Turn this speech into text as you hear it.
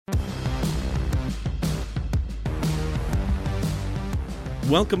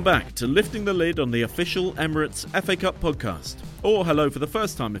Welcome back to Lifting the Lid on the official Emirates FA Cup podcast. Or hello for the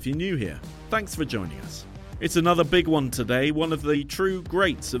first time if you're new here. Thanks for joining us. It's another big one today, one of the true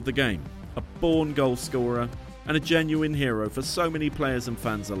greats of the game. A born goal scorer and a genuine hero for so many players and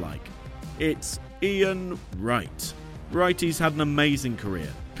fans alike. It's Ian Wright. Wrighty's had an amazing career,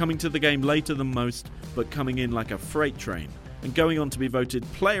 coming to the game later than most, but coming in like a freight train and going on to be voted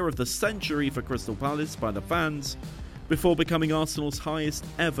Player of the Century for Crystal Palace by the fans, before becoming Arsenal's highest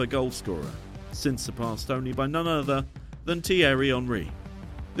ever goalscorer, since surpassed only by none other than Thierry Henry.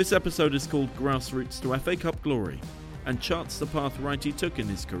 This episode is called Grassroots to FA Cup Glory and charts the path Wrighty took in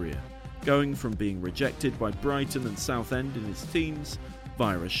his career, going from being rejected by Brighton and Southend in his teens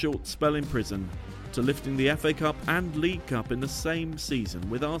via a short spell in prison to lifting the FA Cup and League Cup in the same season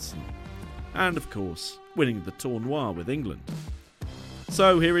with Arsenal. And of course, winning the tournoi with England.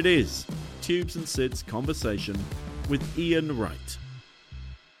 So here it is, Tubes and Sid's conversation with Ian Wright.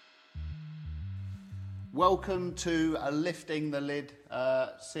 Welcome to Lifting the Lid.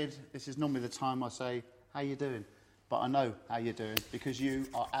 Sid, this is normally the time I say, how you doing? But I know how you're doing because you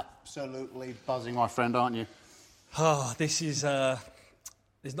are absolutely buzzing, my friend, aren't you? Oh, this is...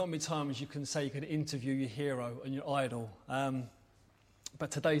 there's not many times you can say you can interview your hero and your idol. But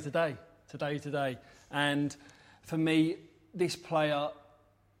today's the day. Today's the day. And for me, this player,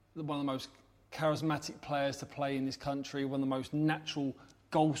 one of the most charismatic players to play in this country, one of the most natural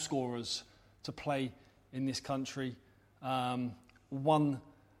goal scorers to play in this country, won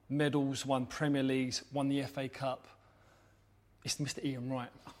medals, won Premier Leagues, won the FA Cup. It's Mr. Ian Wright.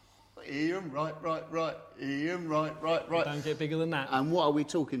 Ian Wright. Ian Wright. Don't get bigger than that. And what are we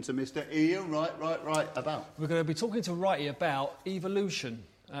talking to Mr. Ian Wright about? We're going to be talking to Wrighty about evolution,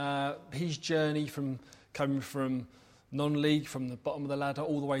 his journey from coming from non-league, from the bottom of the ladder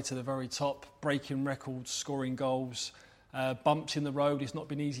all the way to the very top, breaking records, scoring goals, bumps in the road. It's not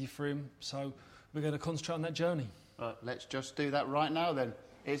been easy for him, so we're going to concentrate on that journey. Right, let's just do that right now then.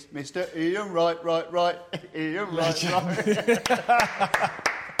 It's Mr. Ian Wright. Ian Wright.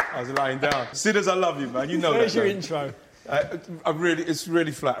 I was lying down. Sid, I love you, man. You know Where's that. Where's your intro? It's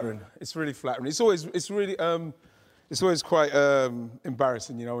really flattering. It's always quite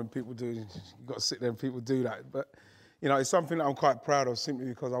embarrassing, you know, when people do. You've got to sit there and people do that. But you know, it's something that I'm quite proud of, simply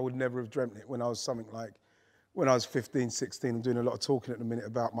because I would never have dreamt it when I was 15, 16. I'm doing a lot of talking at the minute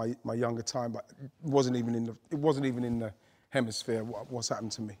about my younger time, but it wasn't even in the hemisphere what's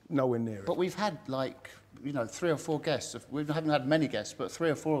happened to me. Nowhere near it. But we've had 3 or 4 guests. We haven't had many guests, but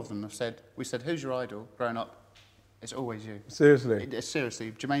 3 or 4 of them have said, who's your idol growing up? It's always you. Seriously?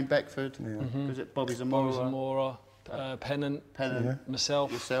 Seriously. Jermaine Beckford, was it Bobby Zamora? Pennant,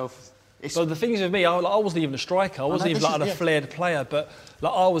 myself. Yourself. So the thing is with me, I wasn't even a striker. I wasn't even a flared player. But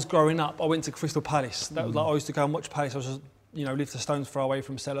I was growing up. I went to Crystal Palace. That was I used to go and watch Palace. I was just, lived a stone's throw away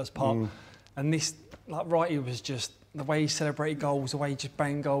from Sellers Park. And this, Wrighty was just the way he celebrated goals, the way he just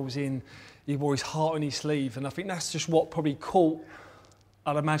banged goals in. He wore his heart on his sleeve, and I think that's just what probably caught.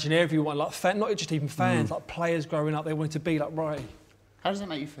 I'd imagine everyone, not just even fans, like players growing up, they wanted to be like Wrighty. How does that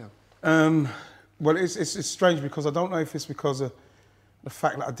make you feel? Well, it's strange because I don't know if it's because of the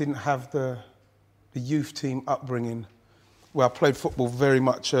fact that I didn't have the youth team upbringing where I played football very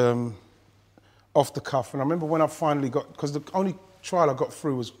much off the cuff. And I remember when I finally because the only trial I got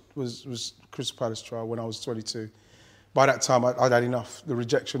through was Crystal Palace trial when I was 22. By that time, I'd had enough. The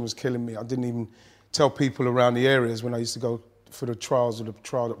rejection was killing me. I didn't even tell people around the areas when I used to go for the trials or the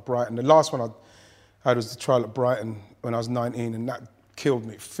trial at Brighton. The last one I had was the trial at Brighton when I was 19, and that killed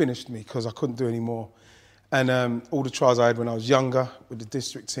me, finished me, because I couldn't do any more. And all the trials I had when I was younger, with the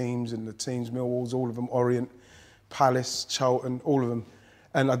district teams and the teams, Millwalls, all of them, Orient, Palace, Charlton, all of them.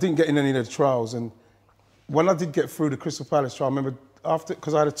 And I didn't get in any of the trials. And when I did get through the Crystal Palace trial, I remember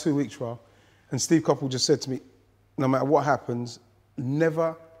because I had a 2-week trial, and Steve Coppell just said to me, no matter what happens,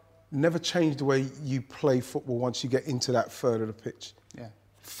 never change the way you play football once you get into that third of the pitch. Yeah.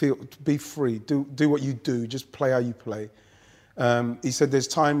 Be free, do what you do, just play how you play. He said there's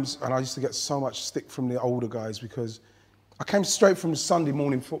times, and I used to get so much stick from the older guys because I came straight from the Sunday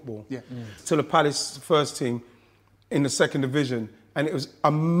morning football to the Palace first team in the second division, and it was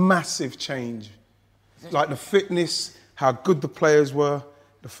a massive change. Like the fitness, how good the players were,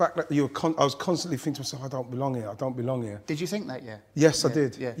 the fact that I was constantly thinking to myself, I don't belong here. Did you think that, yeah? Yes, I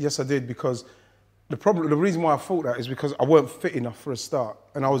did. Yeah. Yes, I did, because the reason why I thought that is because I weren't fit enough for a start,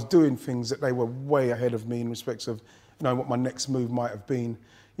 and I was doing things that they were way ahead of me in respects of knowing what my next move might have been,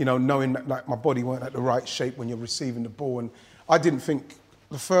 knowing that my body weren't at the right shape when you're receiving the ball. And I didn't think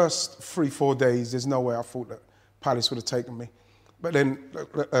the first 3-4 days, there's no way I thought that Palace would have taken me. But then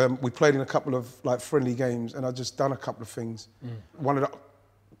we played in a couple of friendly games, and I just done a couple of things. One of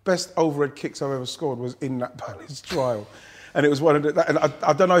best overhead kicks I've ever scored was in that Palace trial. And it was one of the, and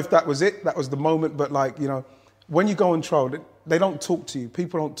I don't know if that was it, that was the moment, but like, you know, when you go on trial, they don't talk to you.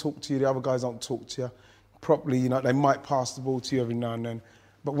 People don't talk to you, the other guys don't talk to you properly, you know, they might pass the ball to you every now and then.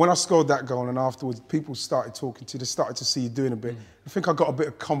 But when I scored that goal and afterwards, people started talking to you, they started to see you doing a bit. I think I got a bit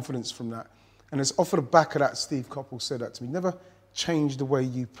of confidence from that. And it's off of the back of that, Steve Coppell said that to me, never change the way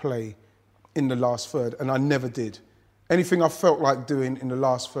you play in the last third, and I never did. Anything I felt like doing in the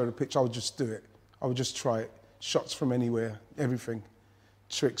last third of the pitch, I would just do it. I would just try it. Shots from anywhere, everything.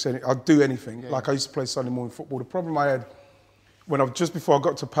 Tricks, I'd do anything. I used to play Sunday morning football. The problem I had just before I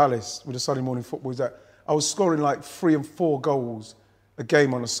got to Palace with the Sunday morning football is that I was scoring like 3 and 4 goals a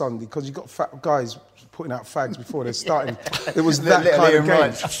game on a Sunday because you got fat guys putting out fags before they're starting. It was that kind of game.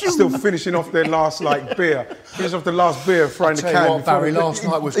 Wright. Still finishing off their last beer. Finish off the last beer, throwing the can. What, Barry, last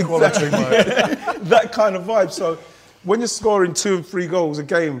night was quality, mate. That kind of vibe. So when you're scoring 2 and 3 goals a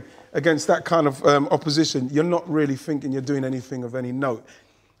game against that kind of opposition, you're not really thinking you're doing anything of any note.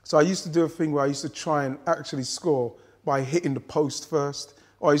 So I used to do a thing where I used to try and actually score by hitting the post first.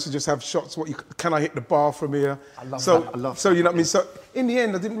 Or I used to just have shots, can I hit the bar from here? I love that. So you know what I mean? So in the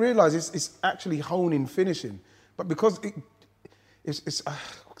end, I didn't realise it's actually honing finishing. But because is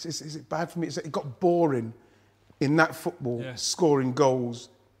it bad for me? It got boring in that football, scoring goals,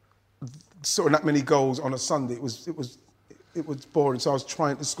 scoring that many goals on a Sunday. It was boring. So I was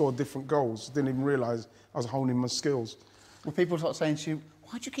trying to score different goals. Didn't even realise I was honing my skills. Well, people start saying to you,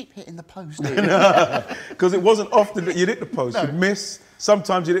 why'd you keep hitting the post? Because it wasn't often that you'd hit the post. You'd miss.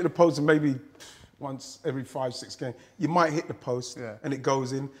 Sometimes you'd hit the post and maybe once every 5-6 games. You might hit the post and it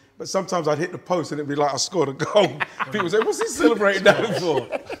goes in. But sometimes I'd hit the post and it'd be like I scored a goal. People say, what's he celebrating that for?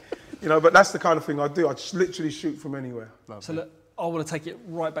 You know, but that's the kind of thing I do. I just literally shoot from anywhere. So look, I want to take it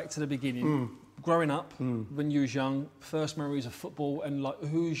right back to the beginning. Growing up, when you was young, first memories of football, and like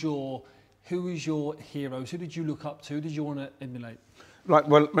who's your heroes? Who did you look up to? Who did you want to emulate? Like,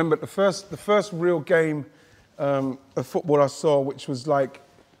 well, remember the first real game of football I saw, which was like,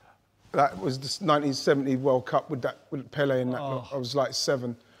 that was the 1970 World Cup with Pele and that. I was like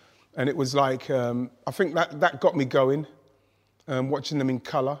 7, and it was like I think that got me going. Watching them in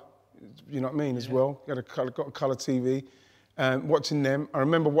colour, you know what I mean, as well. Got a colour TV. Watching them, I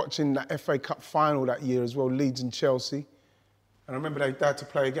remember watching that FA Cup final that year as well, Leeds and Chelsea. And I remember they had to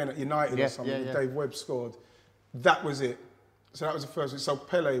play again at United or something. Dave Webb scored. That was it. So that was the first one. So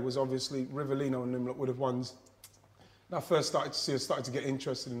Pele was obviously, Rivellino and them were the ones that I first started to get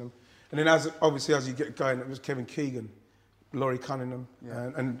interested in them. And then as you get going, it was Kevin Keegan, Laurie Cunningham,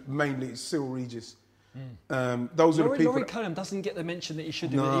 and mainly Cyril Regis. Those are the people. Laurie Cunningham doesn't get the mention that he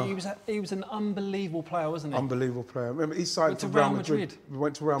should do. No. He was an unbelievable player, wasn't he? Unbelievable player. Remember, he signed to Real Madrid. We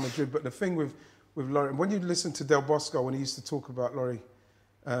went to Real Madrid. But the thing with Laurie, when you listen to Del Bosco when he used to talk about Laurie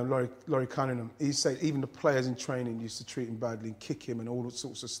Cunningham, he said even the players in training used to treat him badly and kick him and all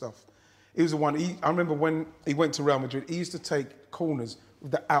sorts of stuff. He was the one. I remember when he went to Real Madrid, he used to take corners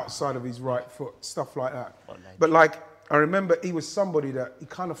with the outside of his right foot, stuff like that. But like, I remember he was somebody that he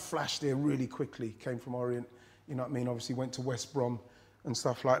kind of flashed there really quickly. Came from Orient, you know what I mean? Obviously went to West Brom and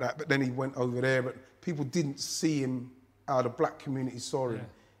stuff like that. But then he went over there. But people didn't see him how the black community saw him.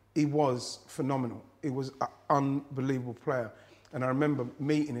 He was phenomenal. He was an unbelievable player. And I remember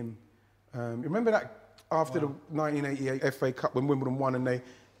meeting him. Remember that after the 1988 FA Cup when Wimbledon won and they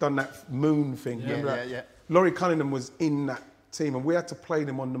done that moon thing? Remember that? Laurie Cunningham was in that team and we had to play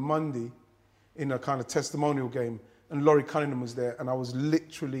them on the Monday in a kind of testimonial game. And Laurie Cunningham was there and I was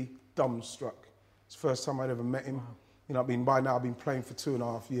literally dumbstruck. It's the first time I'd ever met him. Wow. You know, by now I've been playing for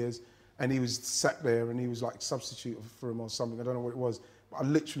 2.5 years and he was sat there and he was like substitute for him or something. I don't know what it was. I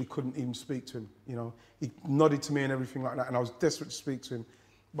literally couldn't even speak to him, you know. He nodded to me and everything like that, and I was desperate to speak to him,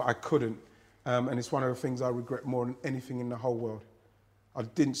 but I couldn't. And it's one of the things I regret more than anything in the whole world. I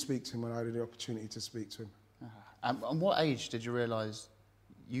didn't speak to him when I had the opportunity to speak to him. And what age did you realise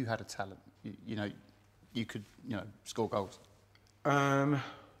you had a talent? You know, you could, score goals? Probably,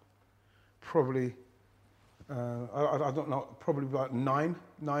 I don't know, probably about 9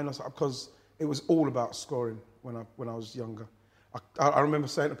 or so, because it was all about scoring when I was younger. I remember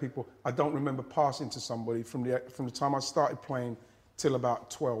saying to people, I don't remember passing to somebody from the time I started playing till about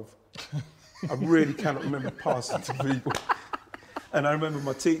 12. I really cannot remember passing to people. And I remember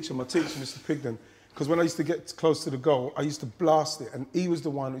my teacher, Mr. Pigden, because when I used to get close to the goal, I used to blast it. And he was the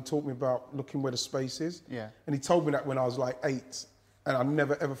one who taught me about looking where the space is. Yeah. And he told me that when I was like 8. And I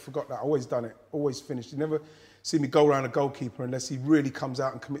never, ever forgot that. I always done it, always finished. You never see me go around a goalkeeper unless he really comes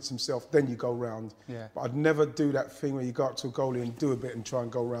out and commits himself, then you go round. Yeah. But I'd never do that thing where you go up to a goalie and do a bit and try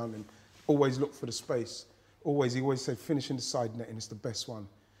and go round and always look for the space. He always said, finish in the side net and it's the best one.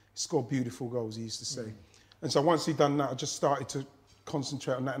 score beautiful goals, he used to say. And so once he'd done that, I just started to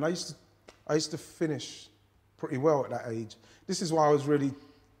concentrate on that. And I used to finish pretty well at that age. This is why I was really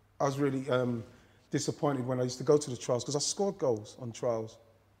disappointed when I used to go to the trials, because I scored goals on trials.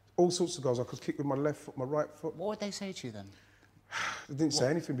 All sorts of goals. I could kick with my left foot, my right foot. What would they say to you then? They didn't say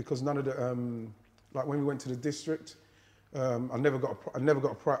anything, because none of the, like when we went to the district, I never got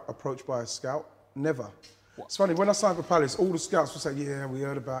approached by a scout. Never. It's funny, when I signed for Palace, all the scouts would say, yeah, we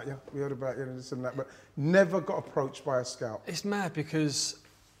heard about you, and this and that, but never got approached by a scout. It's mad because,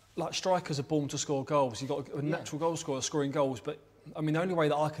 like, strikers are born to score goals. You've got a natural goal scorer scoring goals, but, I mean, the only way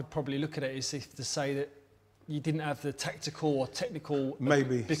that I could probably look at it is if to say that you didn't have the tactical or technical...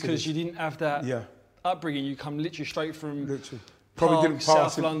 Maybe. Because you didn't have that upbringing. You come literally straight from Probably didn't pass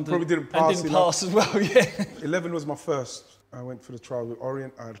South London. Probably didn't pass. And didn't pass as well, yeah. 11 was my first. I went for the trial with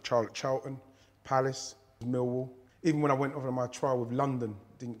Orient. I had a trial at Charlton, Palace, Millwall. Even when I went over my trial with London,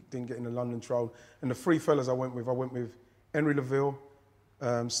 didn't get in the London trial. And the three fellas I went with Henry Laville,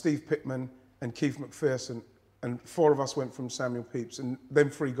 Steve Pittman and Keith McPherson. And four of us went from Samuel Pepys, and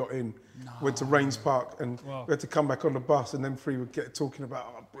them three got in, went to Rains Park, and we had to come back on the bus, and them three would get talking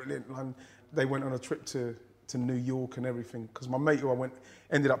about, oh, brilliant. And they went on a trip to New York and everything, because my mate who I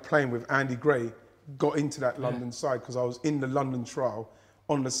ended up playing with, Andy Gray, got into that London side, because I was in the London trial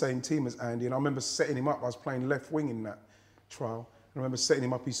on the same team as Andy, and I remember setting him up. I was playing left wing in that trial, and I remember setting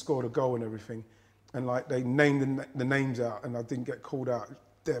him up. He scored a goal and everything, and like they named the names out, and I didn't get called out.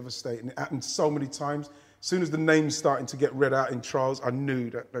 Devastating. It happened so many times. As soon as the names starting to get read out in trials, I knew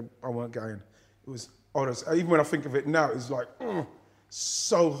that I weren't going. It was honest. Even when I think of it now, it's like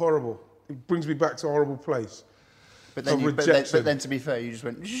so horrible. It brings me back to a horrible place. But then, to be fair, you just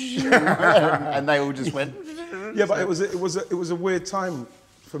went, and they all just went. Yeah, but it was a weird time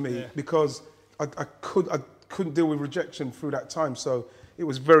for me because I couldn't deal with rejection through that time. So it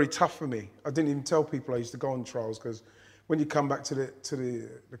was very tough for me. I didn't even tell people I used to go on trials, because when you come back to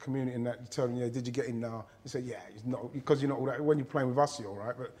the community and that, you tell them, yeah, did you get in now? They say, yeah, it's not, because you're not all that. When you're playing with us, you're all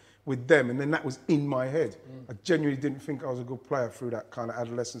right, but with them, and then that was in my head. I genuinely didn't think I was a good player through that kind of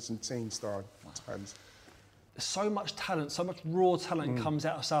adolescence and teen style times. So much talent, so much raw talent comes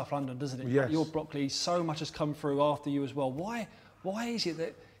out of South London, doesn't it? Yes. Your Brockley, so much has come through after you as well. Why is it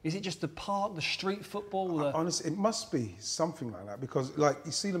that? Is it just the park, the street football? Honestly, it must be something like that, because like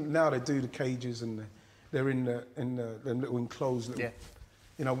you see them now, they do the cages and they're in the little enclosed little,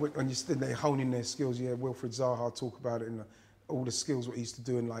 you know, when they're honing their skills. Yeah, Wilfred Zaha talk about it, and all the skills what he used to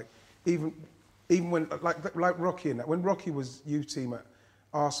do, and like even when like Rocky and that, when Rocky was youth team at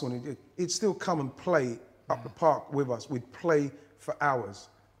Arsenal, he'd still come and play up the park with us. We'd play for hours,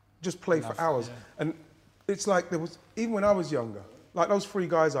 just play for hours, and it's like there was, even when I was younger, like those three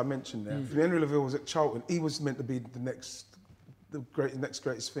guys I mentioned there. Henry Laville was at Charlton. He was meant to be the next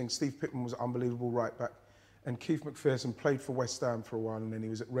greatest thing. Steve Pittman was an unbelievable right back. And Keith McPherson played for West Ham for a while, and then he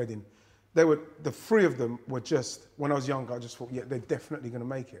was at Reading. The three of them were just, when I was younger, I just thought, yeah, they're definitely going to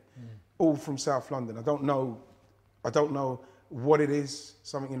make it. All from South London. I don't know what it is,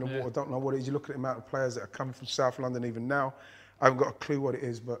 something in the water. I don't know what it is. You look at the amount of players that are coming from South London even now. I haven't got a clue what it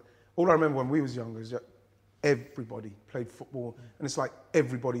is, but all I remember when we was younger is that everybody played football, and it's like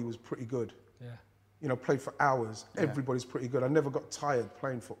everybody was pretty good. Yeah. You know, played for hours. Yeah. Everybody's pretty good. I never got tired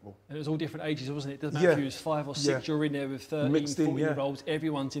playing football. And it was all different ages, wasn't it? It doesn't matter if you was 5 or 6, you're in there with 13, 14-year-olds.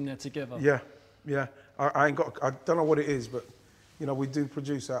 Everyone's in there together. Yeah, yeah. I don't know what it is, but, you know, we do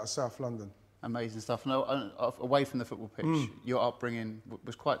produce out of South London. Amazing stuff. No, away from the football pitch, your upbringing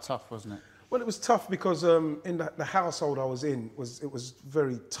was quite tough, wasn't it? Well, it was tough because in the household I was in, it was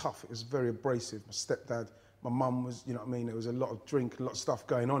very tough. It was very abrasive. My stepdad, my mum was, you know what I mean? There was a lot of drink, a lot of stuff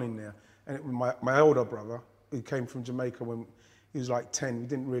going on in there. And my older brother, who came from Jamaica when he was like 10, we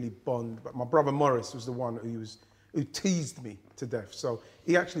didn't really bond. But my brother Morris was the one who teased me to death. So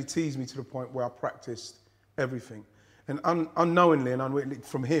he actually teased me to the point where I practiced everything. And unknowingly and unwittingly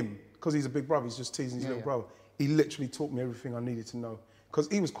from him, because he's a big brother, he's just teasing his little brother, he literally taught me everything I needed to know. Because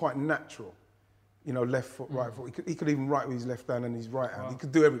he was quite natural, you know, left foot, right foot. He could even write with his left hand and his right hand. Wow. He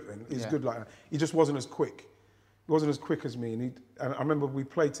could do everything. He's good like that. He just wasn't as quick. He wasn't as quick as me. And I remember we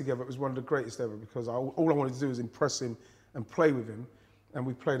played together. It was one of the greatest ever, because all I wanted to do was impress him and play with him. And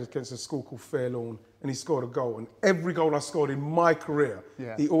we played against a school called Fairlawn, and he scored a goal. And every goal I scored in my career,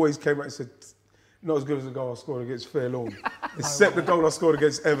 he always came out and said, not as good as the goal I scored against Fairlawn. Except the goal I scored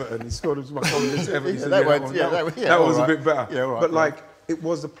against Everton. He scored my goal against Everton. That was a bit better. Yeah, right, but like, it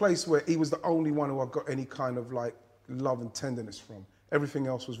was the place where he was the only one who I got any kind of like love and tenderness from. Everything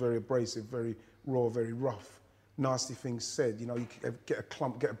else was very abrasive, very raw, very rough. Nasty things said, you know, you get a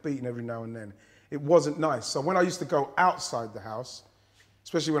clump, get a beating every now and then. It wasn't nice. So when I used to go outside the house,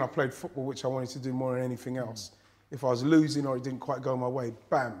 especially when I played football, which I wanted to do more than anything else. If I was losing or it didn't quite go my way,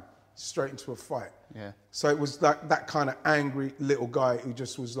 bam, straight into a fight. Yeah. So it was that kind of angry little guy who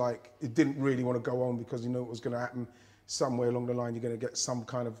just was like, he didn't really want to go on because he knew it was going to happen somewhere along the line. You're going to get some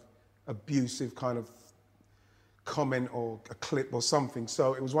kind of abusive kind of comment or a clip or something.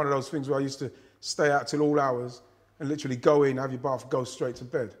 So it was one of those things where I used to stay out till all hours and literally go in, have your bath, go straight to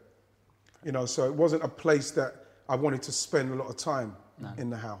bed. You know, so it wasn't a place that I wanted to spend a lot of time in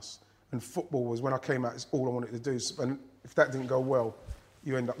the house. And football was, when I came out, it's all I wanted to do. And if that didn't go well,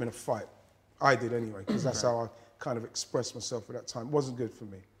 you end up in a fight. I did anyway, because that's how I kind of expressed myself at that time. It wasn't good for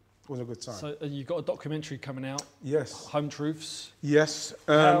me. It wasn't a good time. So you've got a documentary coming out. Yes. Home Truths. Yes.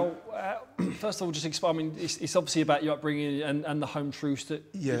 First of all, just explain. I mean, it's obviously about your upbringing and the home truths that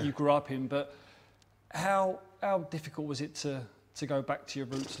you grew up in. But how difficult was it to go back to your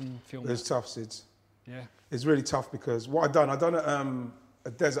roots and film? It was tough, Sids. Yeah. It's really tough because what I'd done a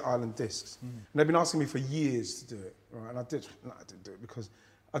Desert Island Discs. And they've been asking me for years to do it, right? And I didn't do it because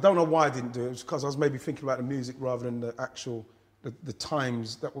I don't know why I didn't do it. It was because I was maybe thinking about the music rather than the actual, the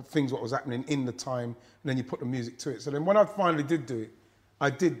times, what was happening in the time, and then you put the music to it. So then when I finally did do it,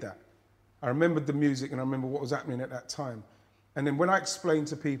 I did that. I remembered the music and I remember what was happening at that time. And then when I explained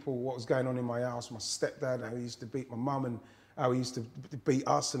to people what was going on in my house, my stepdad, how he used to beat my mum and how he used to beat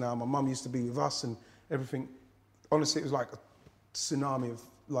us and how my mum used to be with us and everything, honestly, it was like a tsunami of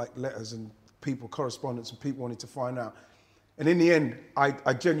like letters and people, correspondence, and people wanted to find out. And in the end,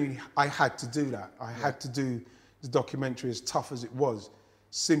 I genuinely had to do that. I had to do the documentary as tough as it was,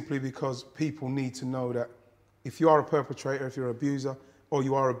 simply because people need to know that if you are a perpetrator, if you're an abuser, or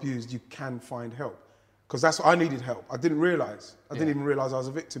you are abused, you can find help. Because that's what I needed help. I didn't realise. I didn't even realise I was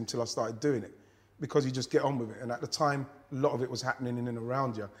a victim till I started doing it, because you just get on with it. And at the time, a lot of it was happening in and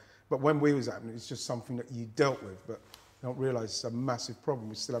around you. But when we was happening, it's just something that you dealt with, but you don't realise it's a massive problem.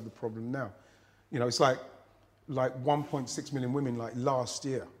 We still have the problem now. You know, it's like 1.6 million women like last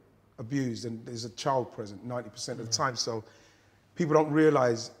year abused, and there's a child present 90% of the time. So people don't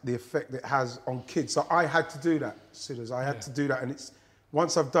realise the effect it has on kids. So I had to do that, Sidders. I had to do that, and it's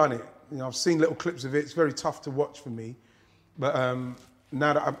once I've done it, you know, I've seen little clips of it. It's very tough to watch for me, but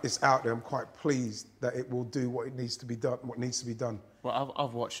now that it's out there, I'm quite pleased that it will do what it needs to be done. What needs to be done. Well,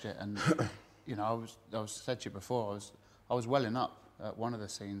 I've watched it, and you know, I was said to you before, I was welling up at one of the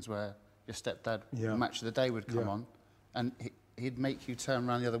scenes where your stepdad, Match of the Day would come on, and he'd make you turn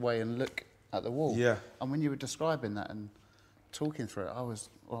around the other way and look at the wall. Yeah. And when you were describing that and talking through it, I was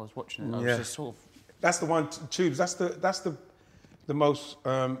watching it. I was just sort of. That's the one, Tubes. That's the most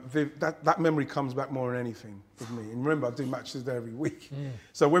that memory comes back more than anything with me. And remember, I do Match of the Day every week.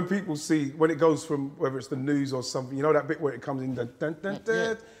 So when people see, when it goes from whether it's the news or something, you know that bit where it comes in, dun, dun, dun,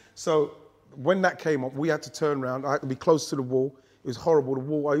 dun. So when that came up, we had to turn around. I had to be close to the wall. It was horrible. The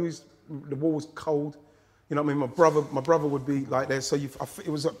wall was cold. You know what I mean? My brother would be like there. So it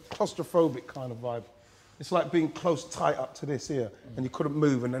was a claustrophobic kind of vibe. It's like being close, tight up to this here, and you couldn't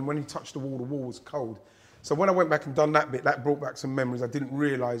move. And then when you touched the wall was cold. So when I went back and done that bit, that brought back some memories. I didn't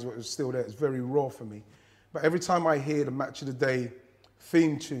realise what was still there. It's very raw for me. But every time I hear the Match of the Day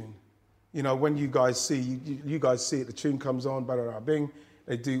theme tune, you know, when you guys see it, the tune comes on, bing,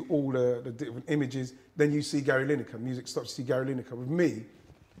 they do all the different images, then you see Gary Lineker, music stops, you see Gary Lineker. With me,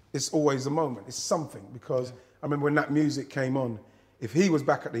 it's always a moment, it's something, because I remember when that music came on, if he was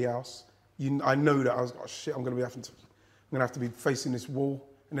back at the house, I know that I was, oh shit, I'm gonna have to be facing this wall.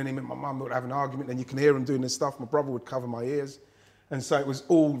 And then him and my mum would have an argument, and you can hear him doing this stuff. My brother would cover my ears. And so it was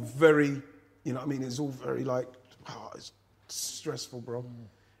all very, you know what I mean? It was all very like, oh, it's stressful, bro.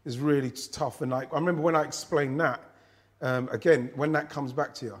 It's really tough. And like, I remember when I explained that, again, when that comes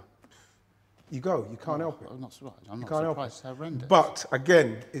back to you, you can't help it. I'm not surprised. It's horrendous. But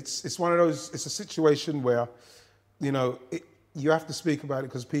again, it's one of those, it's a situation where, you know, you have to speak about it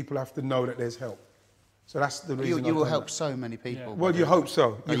because people have to know that there's help. So that's the reason. You will help so many people. Yeah. Well, you hope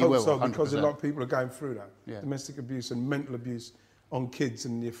so. You hope will, so, 100%. because a lot of people are going through that. Domestic abuse and mental abuse on kids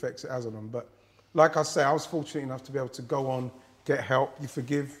and the effects it has on them. But like I say, I was fortunate enough to be able to go on, get help, you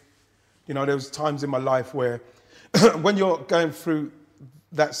forgive. You know, there was times in my life where when you're going through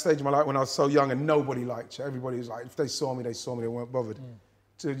that stage of my life when I was so young and nobody liked you, everybody was like, if they saw me, they weren't bothered.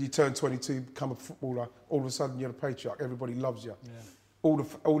 So you turn 22, become a footballer, all of a sudden you're a patriarch, everybody loves you. Yeah. All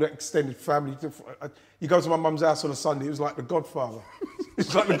the extended family. You go to my mum's house on a Sunday, it was like the Godfather.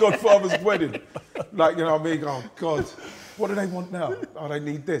 It's like the Godfather's wedding. Like, you know what I mean? Oh, God, what do they want now? Oh, they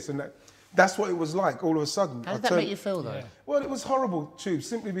need this. And that's what it was like all of a sudden. How did that make you feel, though? Well, it was horrible, too,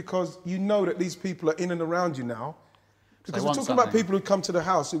 simply because you know that these people are in and around you now. Because we're talking about people who come to the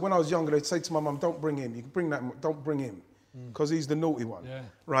house, who when I was younger, they'd say to my mum, don't bring him. You can bring that, don't bring him. because he's the naughty one, Yeah.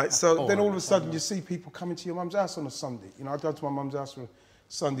 right? So then all of a sudden you see people coming to your mum's house on a Sunday. You know, I go to my mum's house for a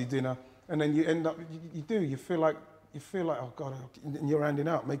Sunday dinner, and then you end up, you feel like, oh God, and you're handing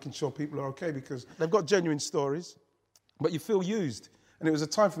out, making sure people are okay because they've got genuine stories, but you feel used. And it was a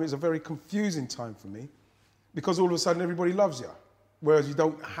time for me, it was a very confusing time for me, because all of a sudden everybody loves you, whereas you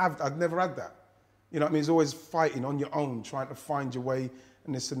don't have, I'd never had that. You know what I mean? It's always fighting on your own, trying to find your way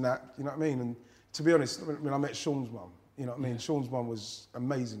and this and that, you know what I mean? And to be honest, when I met Sean's mum, you know what I mean? Sean's mum was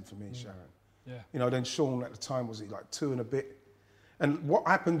amazing for me, Sharon. Yeah. You know, then Sean at the time was like 2 and a bit. And what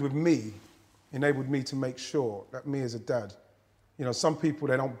happened with me enabled me to make sure that me as a dad, you know, some people,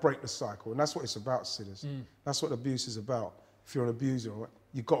 they don't break the cycle. And that's what it's about, Sidders. That's what abuse is about. If you're an abuser,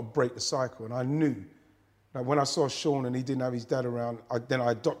 you've got to break the cycle. And I knew that when I saw Sean and he didn't have his dad around, then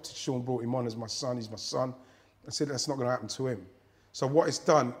I adopted Sean, brought him on as my son. He's my son. I said, that's not going to happen to him. So what it's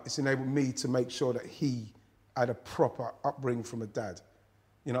done, it's enabled me to make sure that he had a proper upbringing from a dad.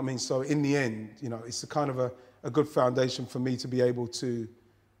 You know what I mean? So in the end, you know, it's a kind of a good foundation for me to be able to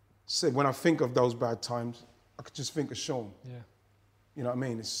say, when I think of those bad times, I could just think of Sean. Yeah. You know what I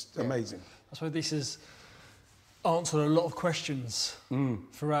mean? It's amazing. That's why this has answered a lot of questions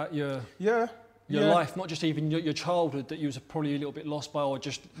throughout your life, not just even your childhood that you was probably a little bit lost by or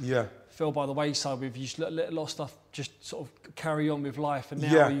just fell by the wayside with. You just let a lot of stuff just sort of carry on with life, and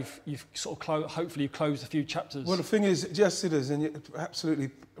now you've sort of hopefully you've closed a few chapters. Well, the thing is, yes, it is, and you're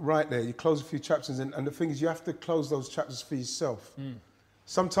absolutely right there. You close a few chapters, and the thing is, you have to close those chapters for yourself.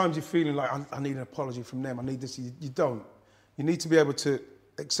 Sometimes you're feeling like, I need an apology from them, I need this. You don't. You need to be able to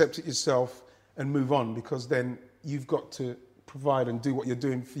accept it yourself and move on, because then you've got to provide and do what you're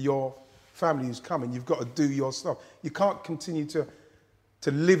doing for your family who's coming. You've got to do your stuff. You can't continue to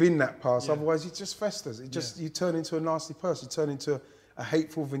live in that past, otherwise it just festers. It just you turn into a nasty person. You turn into a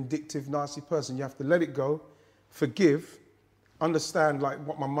hateful, vindictive, nasty person. You have to let it go, forgive, understand like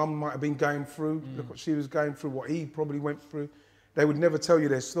what my mum might have been going through, look what she was going through, what he probably went through. They would never tell you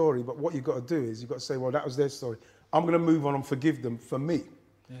their story, but what you've got to do is you've got to say, well, that was their story. I'm going to move on and forgive them for me.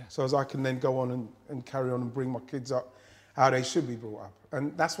 So as I can then go on and carry on and bring my kids up how they should be brought up.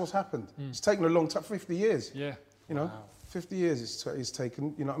 And that's what's happened. It's taken a long time, 50 years. Yeah. You know, 50 years it's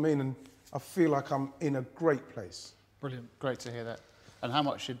taken, you know what I mean? And I feel like I'm in a great place. Brilliant. Great to hear that. And how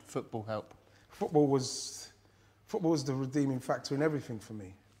much did football help? Football was the redeeming factor in everything for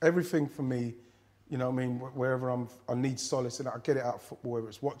me. Everything for me, you know what I mean, wherever I need solace, and I get it out of football, whether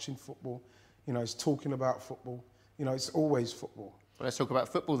it's watching football, you know, it's talking about football, you know, it's always football. Well, let's talk about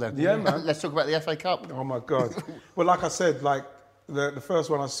football then. Yeah, man. Let's talk about the FA Cup. Oh, my God. Well, like I said, like, the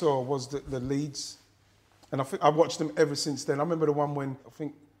first one I saw was the Leeds. And I think I've watched them ever since then. I remember the one when, I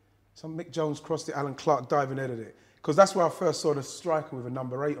think, some Mick Jones crossed it, Alan Clark diving headed it. Because that's where I first saw the striker with a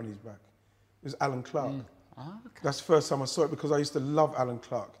number 8 on his back. It was Alan Clark. Okay. That's the first time I saw it, because I used to love Alan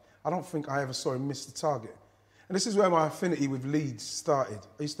Clark. I don't think I ever saw him miss the target. And this is where my affinity with Leeds started.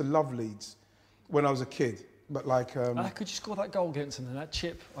 I used to love Leeds when I was a kid. But like, could you score that goal against him and that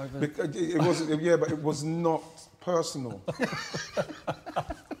chip over? It wasn't, but it was not personal.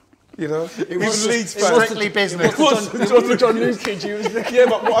 You know, it was Leeds fans. Strictly business. It was John Lukic. Yeah,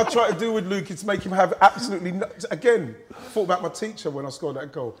 but what I try to do with Luke is make him have absolutely again. Thought about my teacher when I scored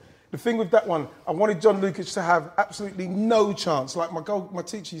that goal. The thing with that one, I wanted John Lukic to have absolutely no chance. Like my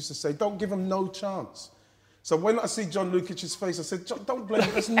teacher used to say, don't give him no chance. So when I see John Lukic's face, I said, don't blame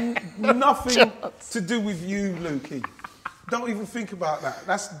him. There's nothing to do with you, Lukey. Don't even think about that.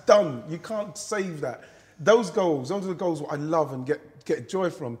 That's done. You can't save that. Those are the goals I love and get joy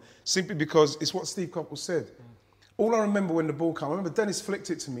from, simply because it's what Steve Coppell said. All I remember when the ball came, I remember Dennis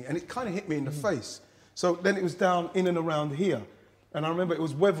flicked it to me and it kind of hit me in the face. So then it was down in and around here. And I remember it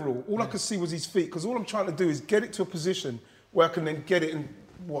was Weatherall. All I could see was his feet, because all I'm trying to do is get it to a position where I can then get it and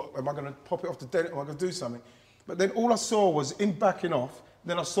what, am I going to pop it off to Dennis? Am I going to do something? But then all I saw was him backing off,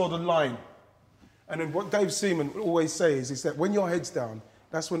 then I saw the line. And then what Dave Seaman would always say is that when your head's down,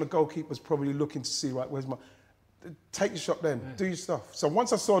 that's when the goalkeeper's probably looking to see, right, where's my... Take your shot then, do your stuff. So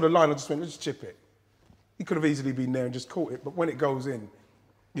once I saw the line, I just went, let's chip it. He could have easily been there and just caught it, but when it goes in,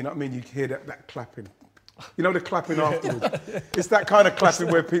 you know what I mean, you hear that clapping. You know the clapping afterwards? It's that kind of clapping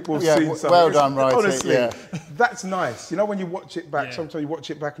where people have seen something. Well done, Wright. Honestly, that's nice. You know, when you watch it back, sometimes you watch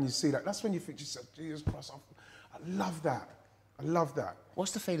it back and you see that, that's when you think to yourself, Jesus Christ, I love that. I love that.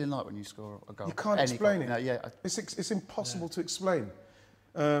 What's the feeling like when you score a goal? You can't explain it. No, It's impossible to explain.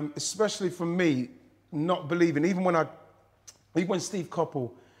 Especially for me, not believing. Even when Steve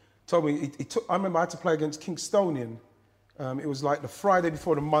Coppell told me, I remember I had to play against Kingstonian. It was like the Friday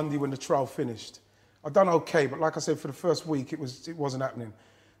before the Monday when the trial finished. I'd done okay, but like I said, for the first week, it wasn't happening.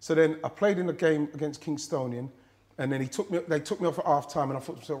 So then I played in a game against Kingstonian, And then they took me off at half time, and I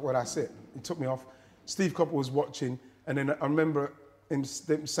thought, well, that's it. He took me off. Steve Coppell was watching, and then I remember him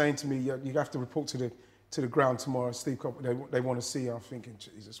saying to me, you have to report to the ground tomorrow. Steve Coppell, they want to see you. I'm thinking,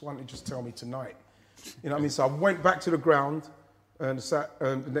 Jesus, why don't you just tell me tonight? You know what I mean? So I went back to the ground, and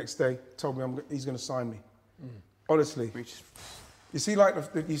the next day told me he's going to sign me. Honestly. You see, like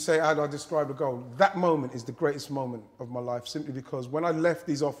you say, how do I describe the goal? That moment is the greatest moment of my life, simply because when I left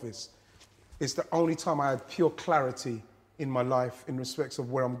his office, it's the only time I had pure clarity in my life in respects of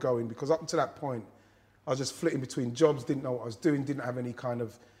where I'm going. Because up to that point, I was just flitting between jobs, didn't know what I was doing, didn't have any kind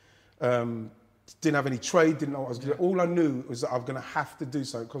of, didn't have any trade, didn't know what I was doing. All I knew was that I was going to have to do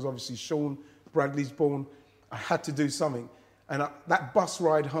something, because obviously Sean Bradley's born. I had to do something. And that bus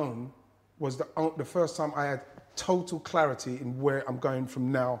ride home was the first time I had total clarity in where I'm going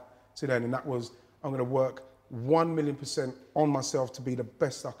from now to then. And that was, I'm going to work 1,000,000% on myself to be the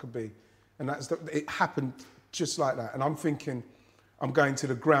best I could be. And it happened just like that. And I'm thinking, I'm going to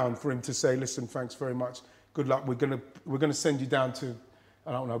the ground for him to say, listen, thanks very much, good luck. We're gonna send you down to,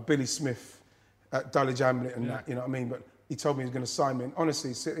 I don't know, Billy Smith at Dulwich Hamlet and that, you know what I mean? But he told me he was going to sign me. And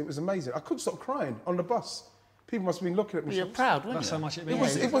honestly, it was amazing. I couldn't stop crying on the bus. People must have been looking at me. You're proud, weren't you? That's how much it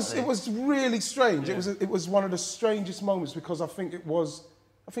means. It was really strange. Yeah. It was one of the strangest moments, because I think that was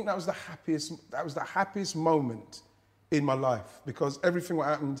the happiest moment in my life, because everything that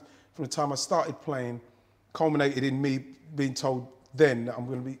happened from the time I started playing culminated in me being told then that I'm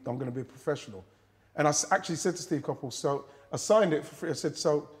going to be a professional. And I actually said to Steve Coppell, so I signed it for free. I said,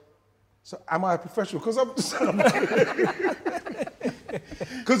 so am I a professional?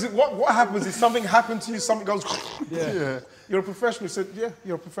 Because what happens is something happened to you, something goes, yeah. You're a professional. He said, yeah,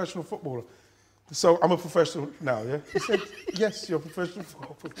 you're a professional footballer. So I'm a professional now, yeah? He said, yes, you're a professional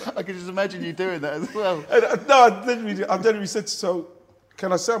footballer. I can just imagine you doing that as well. No, I genuinely said, so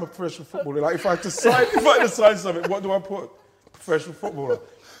can I say I'm a professional footballer? Like, if I had to sign something, what do I put? Professional footballer.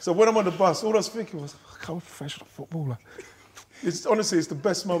 So when I'm on the bus, all I was thinking was, I'm a professional footballer. Honestly, it's the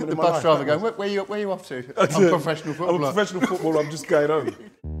best moment in my life. The bus driver going, where are you off to? I'm a professional footballer. I'm a professional footballer, I'm just going home.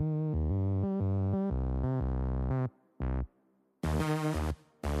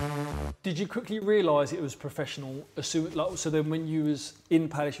 Did you quickly realise it was professional? So then when you was in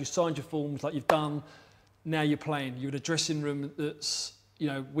Palace, you signed your forms like you've done, now you're playing. You're in a dressing room that's,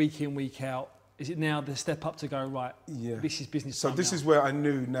 week in, week out. Is it now the step up to go, right, this is business time? So this is where I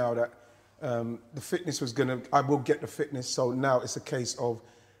knew now that the fitness was I will get the fitness. So now it's a case of,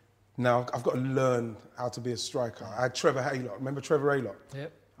 now I've got to learn how to be a striker. I had Trevor Haylott. Remember Trevor Haylott?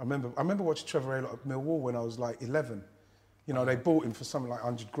 Yep. I remember watching Trevor Haylott at Millwall when I was like 11. They bought him for something like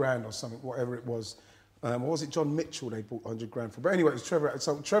 100 grand or something, whatever it was. Or was it John Mitchell they bought 100 grand for? But anyway, it was Trevor.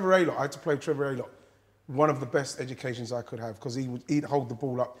 So Trevor Haylott, I had to play Trevor Haylott. One of the best educations I could have, because he'd hold the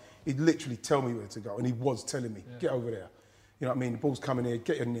ball up. He'd literally tell me where to go, and he was telling me, get over there. You know what I mean? The ball's coming here,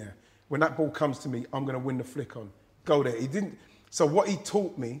 get in there. When that ball comes to me, I'm going to win the flick on. Go there. He didn't. So what he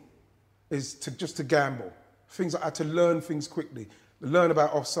taught me is just to gamble. Things I had to learn things quickly. Learn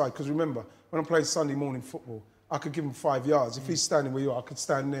about offside, because remember, when I'm playing Sunday morning football, I could give him 5 yards. If he's standing where you are, I could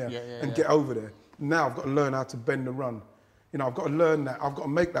stand there and get over there. Now I've got to learn how to bend the run. I've got to learn that. I've got to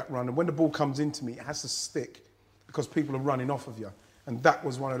make that run. And when the ball comes into me, it has to stick, because people are running off of you. And that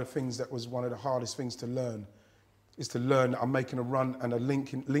was one of the things that was one of the hardest things to learn, is to learn that I'm making a run and a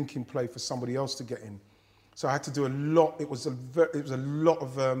linking play for somebody else to get in. So I had to do a lot. It was a lot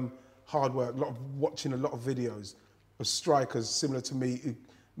of hard work, a lot of watching a lot of videos of strikers similar to me who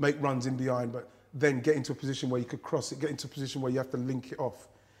make runs in behind, but then get into a position where you could cross it, get into a position where you have to link it off.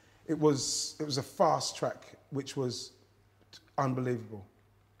 It was a fast track, which was unbelievable.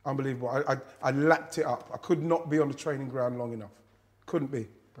 Unbelievable. I lapped it up. I could not be on the training ground long enough. Couldn't be.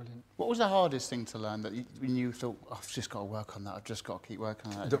 Brilliant. What was the hardest thing to learn that when you thought, I've just got to work on that, I've just got to keep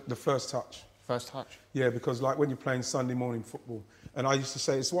working on that? The first touch. First touch? Yeah, because like when you're playing Sunday morning football, and I used to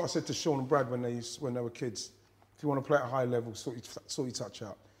say, it's what I said to Sean and Brad when they were kids. If you want to play at a high level, sort your touch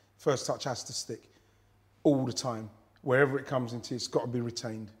out. First touch has to stick all the time. Wherever it comes into, it's got to be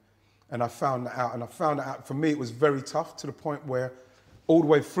retained. And I found that out. And I found that out. For me, it was very tough, to the point where all the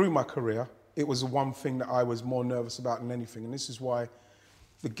way through my career, it was the one thing that I was more nervous about than anything. And this is why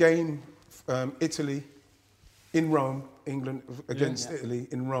the game, Italy, in Rome, England against Italy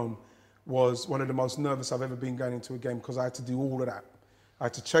in Rome, was one of the most nervous I've ever been going into a game, because I had to do all of that. I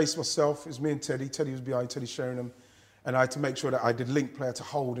had to chase myself. It was me and Teddy. Teddy was behind, Teddy Sheringham. And I had to make sure that I did link player to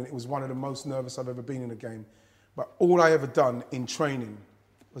hold, and it was one of the most nervous I've ever been in a game. But all I ever done in training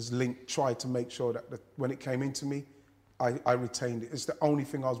was try to make sure that when it came into me, I retained it. It's the only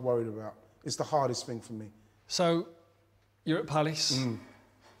thing I was worried about. It's the hardest thing for me. So, you're at Palace.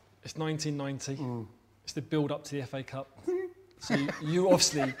 It's 1990. It's the build up to the FA Cup. So you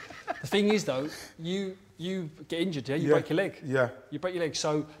obviously, the thing is though, you get injured, yeah? You break your leg. Yeah. You break your leg.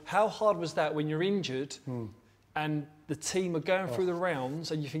 So how hard was that when you're injured and the team are going through the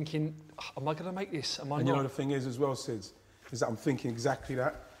rounds and you're thinking, am I going to make this? Am I not? You know the thing is as well, Sids, is that I'm thinking exactly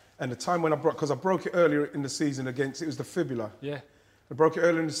that. And the time when because I broke it earlier in the season it was the fibula. Yeah. I broke it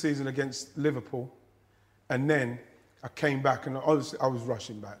earlier in the season against Liverpool. And then I came back and obviously I was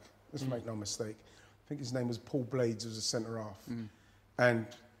rushing back. Let's make no mistake. I think his name was Paul Blades, who was a centre-half. And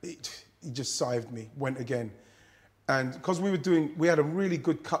he just sived me, went again. And because we had a really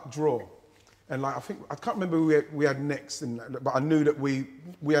good cup draw. And like, I can't remember who we had next, but I knew that we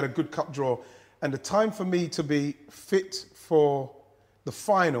had a good cup draw. And the time for me to be fit for the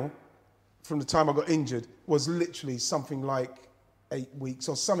final, from the time I got injured, was literally something like 8 weeks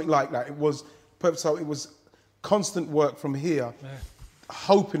or something like that. It was constant work from here,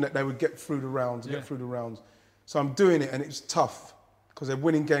 hoping that they would get through the rounds, So I'm doing it, and it's tough because they're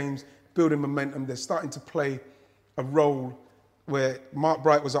winning games, building momentum. They're starting to play a role where Mark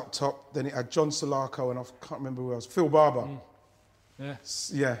Wright was up top, then it had John Solarco, and I can't remember who else, Phil Barber.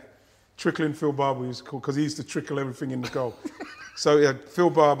 Yeah, trickling Phil Barber he was called, because he used to trickle everything in the goal. So yeah, Phil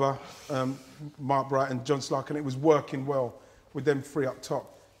Barber, Mark Wright and John Solarco, and it was working well with them three up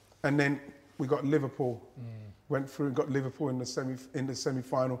top. And then we got Liverpool, went through and got Liverpool in the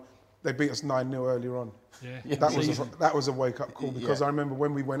semi-final. They beat us 9-0 earlier on. That was a wake-up call, because I remember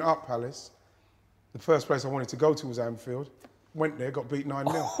when we went up, Palace, the first place I wanted to go to was Anfield. Went there, got beat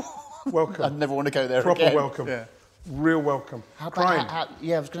 9-0. Welcome. I'd never want to go there Proper again. welcome. Yeah. Real welcome. Crying. I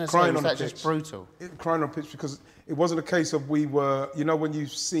was going to say, was that just brutal? Crying on pitch, because it wasn't a case of we were, you know, when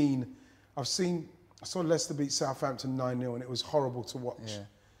you've seen, I saw Leicester beat Southampton 9-0, and it was horrible to watch. Yeah.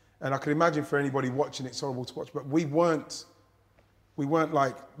 And I can imagine for anybody watching, it's horrible to watch. But we weren't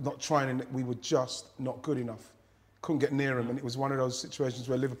like not trying, and we were just not good enough. Couldn't get near them, and it was one of those situations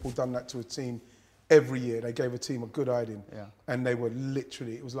where Liverpool done that to a team every year. They gave a team a good hiding, and they were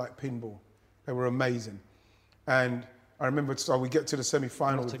literally, it was like pinball. They were amazing. And I remember, so we get to the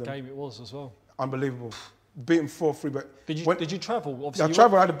semi-final. What a game it was as well. Unbelievable. Beaten 4-3, but... Did you travel? Obviously, I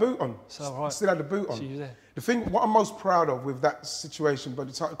travelled, I had a boot on. So, right. Still had the boot on. So you were there. The thing, what I'm most proud of with that situation, but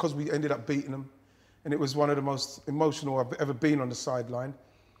because we ended up beating them, and it was one of the most emotional I've ever been on the sideline.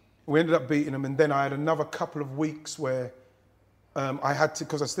 We ended up beating them, and then I had another couple of weeks where I had to,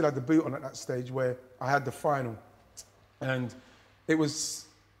 because I still had the boot on at that stage, where I had the final. And it was,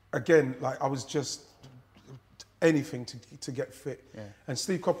 again, like I was just anything to get fit. Yeah. And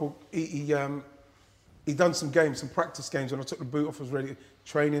Steve Coppell, he done some games, some practice games, when I took the boot off, I was ready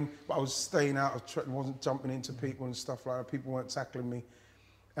training, but I was staying out of wasn't jumping into people and stuff like that. People weren't tackling me.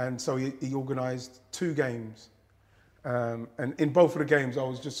 And so he organised 2 games. And in both of the games, I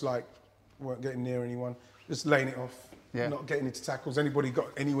was just like, weren't getting near anyone, just laying it off, not getting into tackles. Anybody got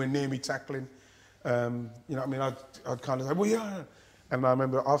anywhere near me tackling, you know what I mean? I'd kind of say, well, yeah. And I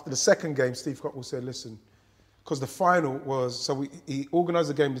remember after the second game, Steve Coppell said, listen, because the final was, so he organised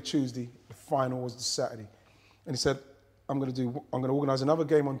the game the Tuesday, the final was the Saturday. And he said, I'm going to organise another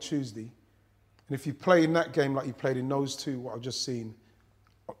game on Tuesday. And if you play in that game like you played in those 2, what I've just seen,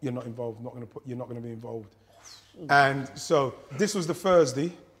 you're not involved, you're not going to be involved. And so this was the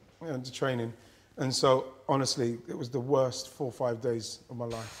Thursday, the training. And so honestly, it was the worst 4 or 5 days of my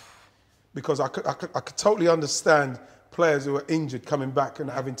life. Because I could totally understand players who are injured coming back and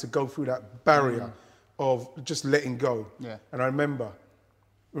having to go through that barrier of just letting go. Yeah. And I remember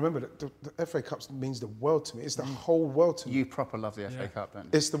that the FA Cup means the world to me. It's the whole world to me. You proper love the FA Cup, don't you?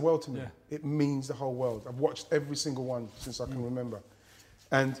 It's the world to me. Yeah. It means the whole world. I've watched every single one since I can remember.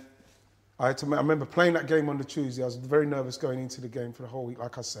 And I remember playing that game on the Tuesday. I was very nervous going into the game for the whole week,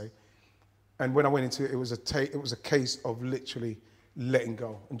 like I say. And when I went into it, it was a case of literally letting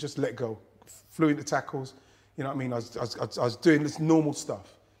go and just let go. Flew into tackles. You know what I mean? I was doing this normal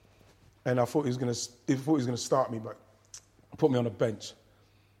stuff. And I thought he was going to start me, but put me on the bench.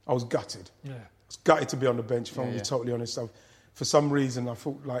 I was gutted. Yeah. I was gutted to be on the bench, if I'm going to be totally honest. For some reason, I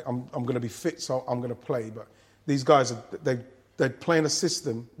thought like I'm going to be fit, so I'm going to play. But these guys, they're playing a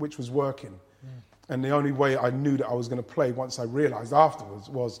system which was working. And the only way I knew that I was going to play once I realised afterwards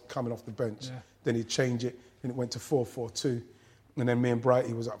was coming off the bench. Yeah. Then he'd change it, and it went to 4-4-2. And then me and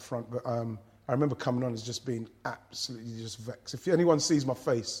Brighty was up front. But I remember coming on as just being absolutely just vexed. If anyone sees my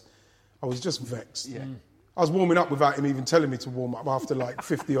face, I was just vexed. Yeah. I was warming up without him even telling me to warm up after like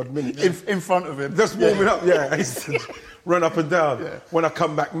 50 odd minutes. In front of him. Just warming up, I used to run up and down. Yeah. When I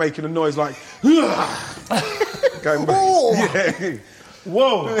come back making a noise like, going back.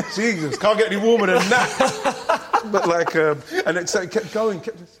 whoa, Jesus, can't get any warmer than that. But like, and it kept going,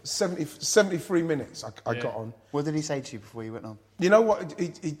 73 minutes I got on. What did he say to you before you went on? You know what?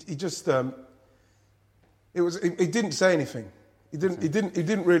 He just he didn't say anything. He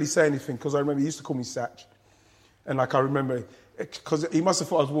didn't really say anything, because I remember he used to call me Satch, and like I remember, because he must have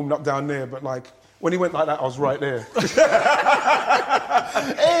thought I was warming up down there, but like when he went like that, I was right there.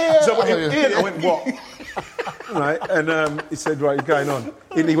 So Ian, I went, what? Right, and he said, right, you're going on.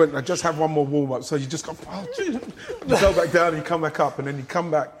 And he went, I just have one more warm up. So you just go, you go back down and you come back up, and then you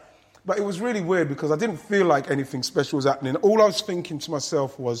come back. But it was really weird, because I didn't feel like anything special was happening. All I was thinking to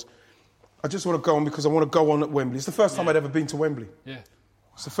myself was, I just want to go on because I want to go on at Wembley. It's the first time I'd ever been to Wembley. Yeah.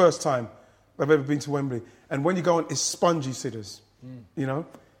 It's the first time I've ever been to Wembley. And when you go on, it's spongy, Sidders. You know?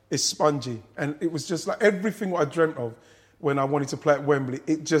 It's spongy. And it was just like everything what I dreamt of when I wanted to play at Wembley.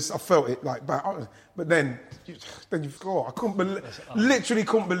 I felt it like, but then you go, I literally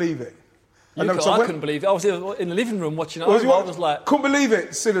couldn't believe it. I couldn't believe it. I was in the living room watching it. I was like... Couldn't believe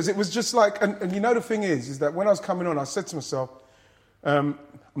it, Sidders. It was just like... And you know the thing is that when I was coming on, I said to myself,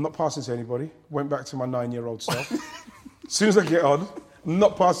 I'm not passing to anybody. Went back to my 9-year-old self. As soon as I get on, I'm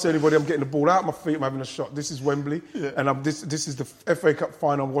not passing to anybody. I'm getting the ball out of my feet. I'm having a shot. This is Wembley. Yeah. And this is the FA Cup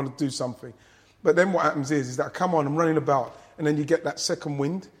final. I want to do something. But then what happens is that I come on, I'm running about, and then you get that second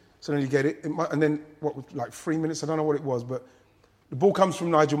wind. So then you get it. And then, like 3 minutes? I don't know what it was, but the ball comes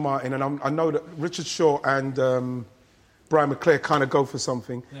from Nigel Martin, and I know that Richard Shaw and Brian McClare kind of go for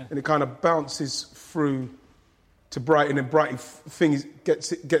something, and it kind of bounces through to Brighton, and Brighton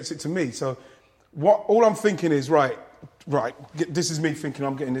gets it to me. So all I'm thinking is, right, this is me thinking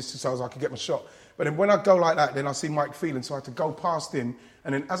I'm getting this so I can get my shot. But then when I go like that, then I see Mike Phelan, so I had to go past him.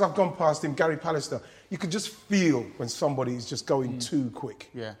 And then as I've gone past him, Gary Pallister, you could just feel when somebody is just going too quick.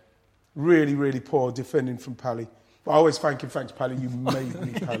 Yeah. Really, really poor defending from Pally. But I always thank him, thanks Pally, you made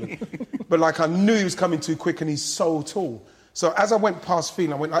me, Pally. But like I knew he was coming too quick, and he's so tall. So as I went past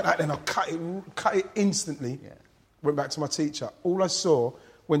Phelan, I went like that, then I cut it instantly. Yeah. Went back to my teacher. All I saw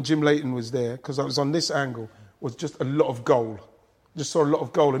when Jim Leighton was there, because I was on this angle, was just a lot of goal. Just saw a lot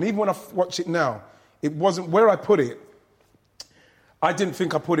of goal. And even when I watch it now, it wasn't where I put it. I didn't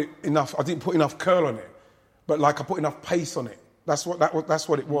think I put it enough. I didn't put enough curl on it, but like I put enough pace on it. That's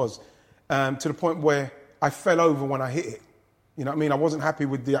what it was. To the point where I fell over when I hit it. You know what I mean? I wasn't happy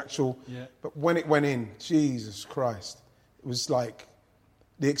with the actual. Yeah. But when it went in, Jesus Christ, it was like.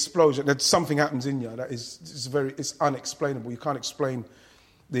 The explosion, that something happens in you that it's unexplainable. You can't explain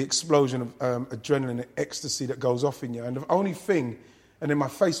the explosion of adrenaline and ecstasy that goes off in you. And the only thing, and then my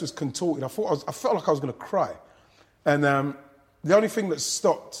face was contorted. I felt like I was going to cry. And the only thing that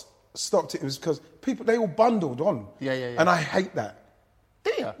stopped it was because they all bundled on. Yeah. And I hate that.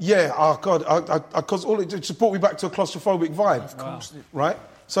 Do you? Yeah, oh God, because all it just brought me back to a claustrophobic vibe. Of course. Right?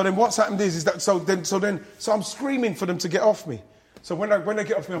 So then what's happened is that, so I'm screaming for them to get off me. So when they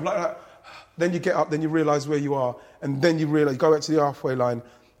get off me, I'm like that. Then you get up, then you realise where you are, and then you realise, you go back to the halfway line,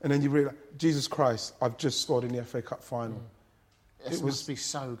 and then you realise, Jesus Christ, I've just scored in the FA Cup final. It must be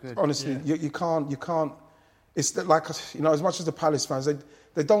so good. Honestly, you can't. It's like, you know, as much as the Palace fans,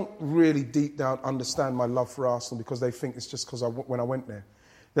 they don't really deep down understand my love for Arsenal, because they think it's just because when I went there.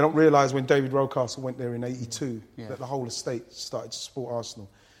 They don't realise when David Rocastle went there in '82 that the whole estate started to support Arsenal.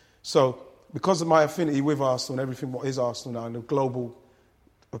 So, because of my affinity with Arsenal and everything what is Arsenal now, and the global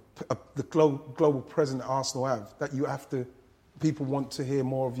presence that Arsenal have, that people want to hear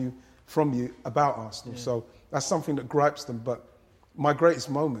more from you about Arsenal. Yeah. So that's something that gripes them. But my greatest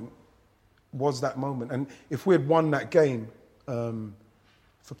moment was that moment. And if we had won that game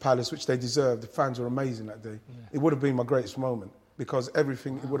for Palace, which they deserved, the fans were amazing that day, it would have been my greatest moment, because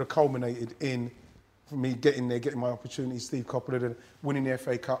everything, it would have culminated in for me getting there, getting my opportunity, Steve Coppolader, winning the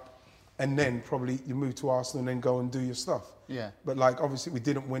FA Cup. And then probably you move to Arsenal and then go and do your stuff. Yeah. But like, obviously we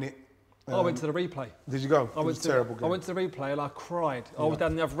didn't win it. I went to the replay. Did you go? It was a terrible game. I went to the replay and I cried. I was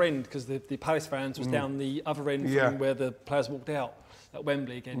down the other end, because the Palace fans was down the other end from where the players walked out at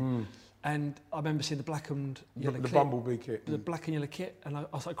Wembley again. And I remember seeing the black and yellow kit. The Bumblebee kit. The black and yellow kit. And I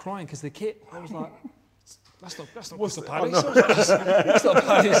started crying because the kit, I was like, that's not What's Palace. That's not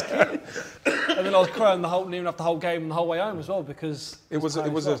Palace kit. And then I was crying nearly enough the whole game and the whole way home as well, because it was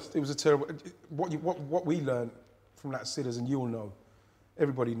a terrible. What we learned from that, Sidders, and you'll know,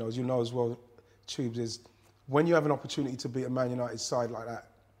 everybody knows, you know as well, Tubes, is when you have an opportunity to beat a Man United side like that,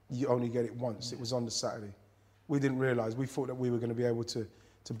 you only get it once. It was on the Saturday. We didn't realise. We thought that we were going to be able to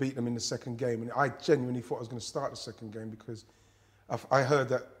beat them in the second game, and I genuinely thought I was going to start the second game, because I heard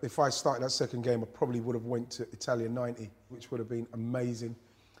that if I started that second game, I probably would have went to Italia 90, which would have been amazing.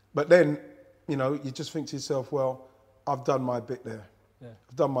 But then, you know, you just think to yourself, well, I've done my bit there.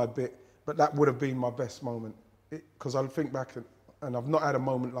 I've done my bit, but that would have been my best moment. Because I think back, and I've not had a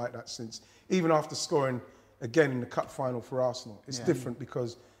moment like that since. Even after scoring again in the cup final for Arsenal, it's different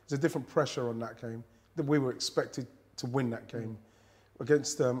because there's a different pressure on that game. That we were expected to win that game.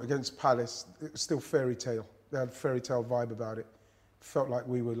 Against Palace, it was still fairy tale. They had a fairy tale vibe about it. Felt like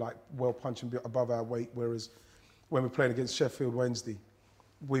we were like well punching above our weight, whereas when we played against Sheffield Wednesday,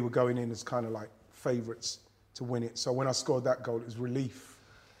 we were going in as kind of like favourites to win it. So when I scored that goal, it was relief.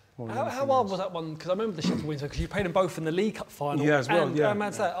 How hard was that one? Because I remember the Sheffield Wednesday, because you played them both in the League Cup final. Yeah, as well, and, yeah.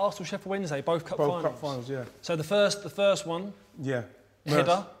 Man's that, Arsenal, Sheffield Wednesday, both cup Both finals. cup finals, yeah. So the first one, Yeah.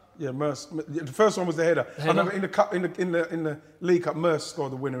 header. Yeah, Merce. The first one was the header. I remember in the cup, in the League Cup, Merce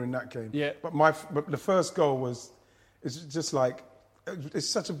scored the winner in that game. Yeah. But the first goal was, it's just like, it's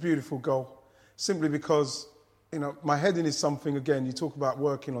such a beautiful goal, simply because, you know, my heading is something. Again, you talk about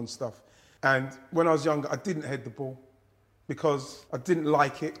working on stuff, and when I was younger, I didn't head the ball because I didn't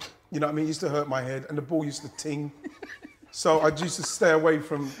like it. You know what I mean? It used to hurt my head, and the ball used to ting. So I used to stay away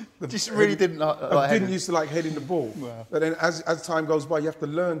from the... Just really didn't like I didn't heading. used to like heading the ball. Wow. But then as time goes by, you have to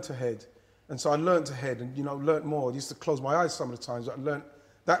learn to head. And so I learned to head and, you know, learnt more. I used to close my eyes some of the times.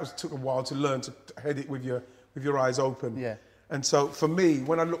 Took a while to learn to head it with your eyes open. Yeah. And so for me,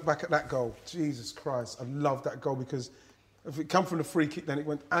 when I look back at that goal, Jesus Christ, I love that goal because if it come from the free kick, then it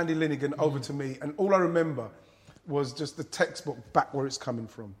went Andy Linnigan over to me. And all I remember was just the textbook back where it's coming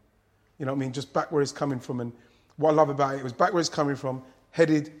from. You know what I mean? Just back where it's coming from. And what I love about it was back where it's coming from,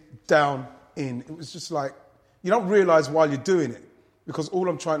 headed down in. It was just like, you don't realise while you're doing it, because all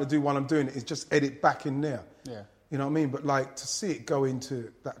I'm trying to do while I'm doing it is just edit back in there. Yeah. You know what I mean? But like to see it go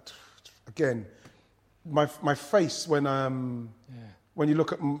into that, again, my face when you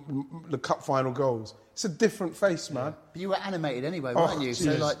look at the cup final goals, it's a different face, man. But you were animated anyway, weren't you?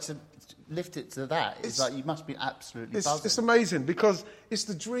 So like to lift it to that, it's like you must be absolutely buzzing. It's amazing because it's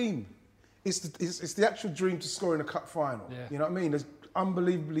the dream. It's the actual dream to score in a cup final. Yeah. You know what I mean? There's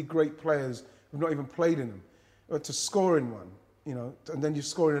unbelievably great players who've not even played in them. But to score in one, you know, and then you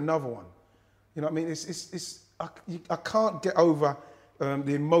score in another one. You know what I mean? I can't get over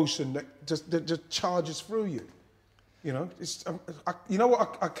the emotion that just charges through you. You know, you know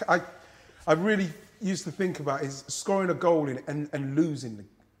what I really used to think about is scoring a goal in it and losing it.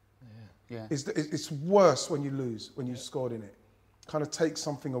 Yeah. It's worse when you lose, when you scored in it. Kind of takes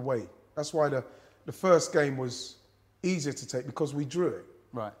something away. That's why the first game was easier to take because we drew it.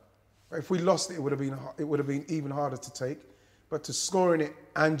 Right. If we lost it, it would have been even harder to take. But to score in it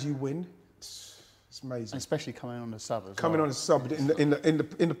and you win, it's amazing. And especially coming on the sub as well. Coming on the sub in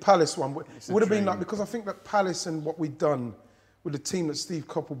the Palace one, it would have been like, because I think that Palace and what we'd done with the team that Steve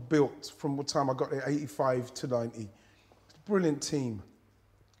Coppell built from the time I got there, 85 to 90, it's a brilliant team.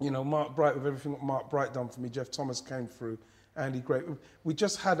 You know, Mark Bright, with everything that Mark Bright done for me, Jeff Thomas came through. Andy Gray. We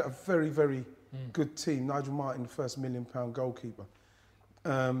just had a very, very good team. Nigel Martin, the first £1 million goalkeeper. You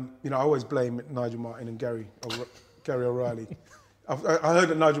know, I always blame Nigel Martin and Gary O'Reilly. I heard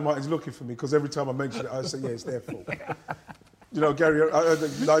that Nigel Martin's looking for me because every time I mention it, I say, yeah, it's their fault. You know, I heard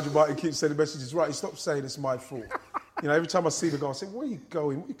that Nigel Martin keeps sending messages, right, stop saying it's my fault. You know, every time I see the goal, I say, where are you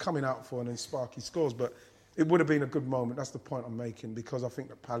going? What are you coming out for? And then Sparky scores. But it would have been a good moment. That's the point I'm making because I think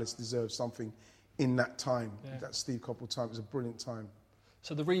that Palace deserves something in that time, that Steve Coppell time. It was a brilliant time.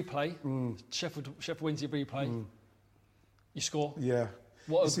 So the replay, Sheffield Wednesday replay, you score. Yeah.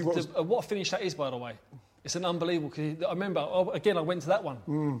 What a finish that is, by the way. It's an unbelievable. Cause I remember, I went to that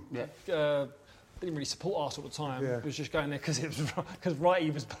one. Didn't really support Arsenal at the time. Yeah. I was just going there because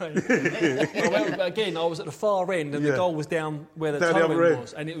Wright was playing. I was at the far end and the goal was down where the tunnel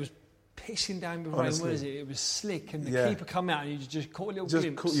was, and it was pissing down with rain. Was it? It was slick, and the keeper come out, and you just caught a little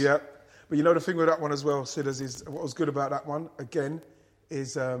glimpse. But you know the thing with that one as well, Sidders, is what was good about that one, again,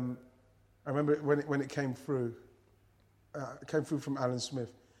 is I remember when it came through. It came through from Alan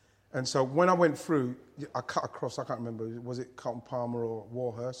Smith. And so when I went through, I cut across, I can't remember, was it Carlton Palmer or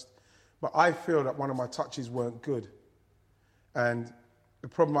Warhurst? But I feel that one of my touches weren't good. And the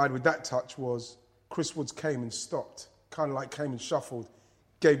problem I had with that touch was Chris Woods came and stopped, kind of like came and shuffled,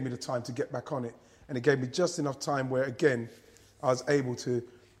 gave me the time to get back on it. And it gave me just enough time where, again, I was able to...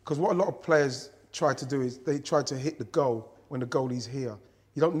 Because what a lot of players try to do is they try to hit the goal when the goalie's here.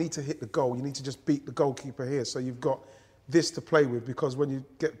 You don't need to hit the goal. You need to just beat the goalkeeper here. So you've got this to play with because when you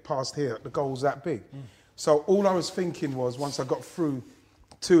get past here, the goal's that big. So all I was thinking was, once I got through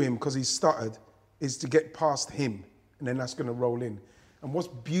to him, because he stuttered, is to get past him, and then that's going to roll in. And what's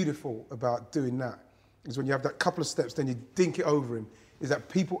beautiful about doing that is when you have that couple of steps, then you dink it over him, is that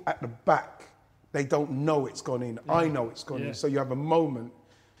people at the back, they don't know it's gone in. I know it's gone in. So you have a moment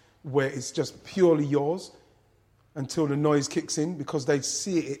where it's just purely yours. until the noise kicks in because they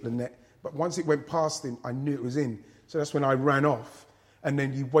see it hit the net. But once it went past him, I knew it was in. So that's when I ran off. And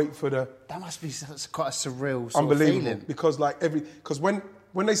then you wait for the... That must be quite a surreal sort unbelievable, of feeling. because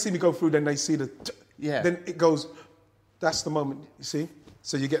when they see me go through, then they see the... Yeah. Then it goes, that's the moment, you see?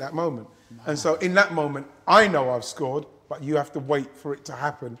 So you get that moment. And so in that moment, I know I've scored, but you have to wait for it to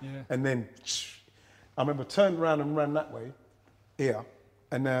happen. Yeah. And then, I remember turned around and ran that way, here,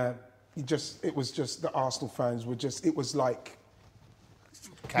 and it was just, the Arsenal fans were just, it was like...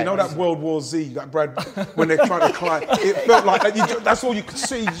 You know that World War Z, that Brad, when they're trying to climb, it felt like that. That's all you could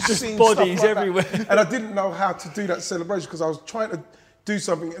see. Just bodies everywhere. And I didn't know how to do that celebration because I was trying to do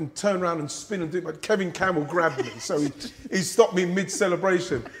something and turn around and spin and do it, but Kevin Campbell grabbed me, so he stopped me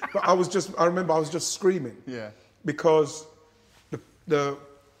mid-celebration. But I remember I was just screaming. Yeah. Because the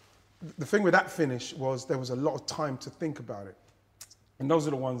thing with that finish was there was a lot of time to think about it. And those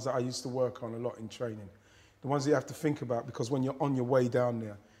are the ones that I used to work on a lot in training. The ones that you have to think about, because when you're on your way down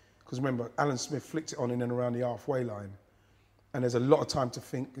there, because remember, Alan Smith flicked it on in and around the halfway line, and there's a lot of time to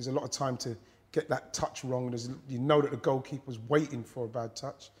think, there's a lot of time to get that touch wrong. You know that the goalkeeper's waiting for a bad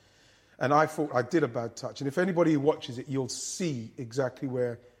touch. And I thought I did a bad touch. And if anybody who watches it, you'll see exactly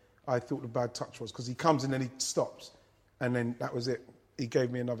where I thought the bad touch was, because he comes and then he stops. And then that was it. He gave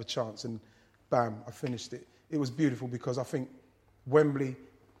me another chance, and bam, I finished it. It was beautiful because I think Wembley...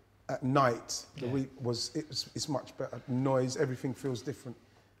 At night, it's much better. Noise, everything feels different.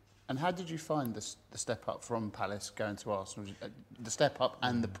 And how did you find the step up from Palace going to Arsenal? The step up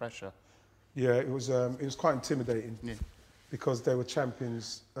and the pressure? Yeah, it was quite intimidating because they were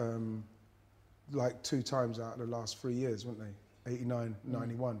champions like 2 times out of the last 3 years, weren't they? 89,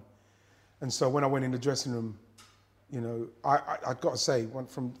 91. And so when I went in the dressing room, you know, I've got to say,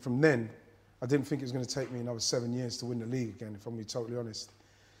 from then, I didn't think it was going to take me another 7 years to win the league again, if I'm being totally honest.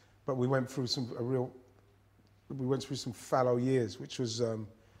 But we went through some fallow years, which was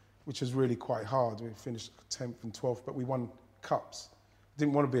really quite hard. We finished 10th and 12th, but we won cups.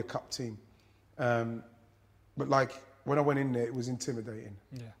 Didn't want to be a cup team, but like when I went in there, it was intimidating.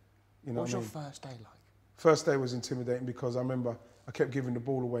 Yeah. You know what was your first day like? First day was intimidating because I remember I kept giving the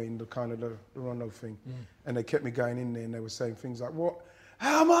ball away in the kind of the Rondo thing, and they kept me going in there, and they were saying things like, "What?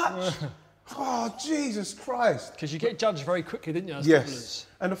 How much?" Oh, Jesus Christ. Because you get judged very quickly, didn't you? As yes. footballers?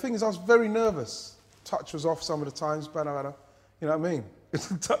 And the thing is, I was very nervous. Touch was off some of the times, you know what I mean?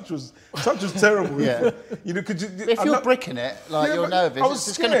 touch was terrible. Yeah. You know, if you're bricking it, you're nervous, it's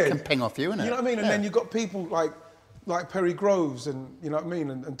just going to ping off you, isn't it? You know what I mean? And then you've got people like Perry Groves and, you know what I mean,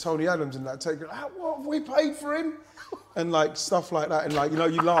 and Tony Adams and that taking, what have we paid for him? And like stuff like that, and like, you know,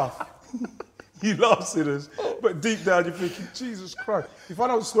 you laugh. You laugh, sinners, but deep down you're thinking, Jesus Christ. If I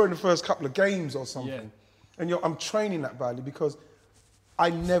don't score in the first couple of games or something, and I'm training that badly because I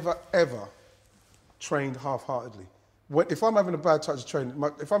never, ever trained half-heartedly. If I'm having a bad touch of training,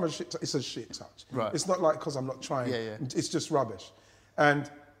 if I'm a shit touch, it's a shit touch. Right. It's not like because I'm not trying. Yeah. It's just rubbish. And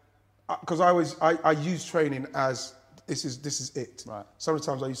because I use training as this is it. Right.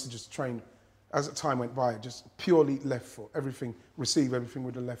 Sometimes I used to just train, as the time went by, just purely left foot, receive everything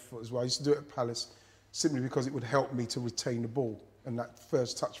with the left foot as well. I used to do it at Palace simply because it would help me to retain the ball, and that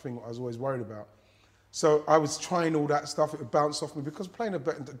first touch thing I was always worried about. So I was trying all that stuff, it would bounce off me because I'm playing a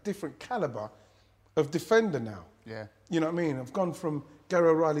different calibre of defender now. Yeah. You know what I mean? I've gone from Gary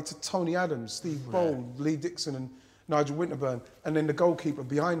O'Reilly to Tony Adams, Steve Bold, Lee Dixon and Nigel Winterburn, and then the goalkeeper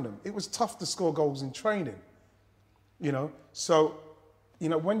behind them. It was tough to score goals in training, you know? So, you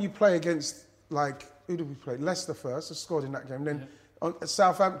know, when you play against, like, who did we play? Leicester first, I scored in that game. Then at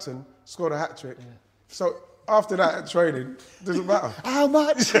Southampton, scored a hat-trick. Yeah. So after that at training, doesn't matter. How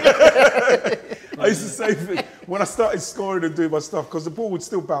much? I used to say when I started scoring and doing my stuff, because the ball would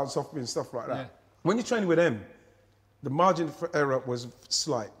still bounce off me and stuff like that. Yeah. When you're training with them, the margin for error was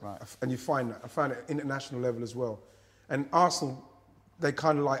slight. Right. And you find that. I found it at international level as well. And Arsenal, they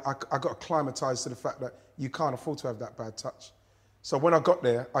kind of like, I got acclimatised to the fact that you can't afford to have that bad touch. So when I got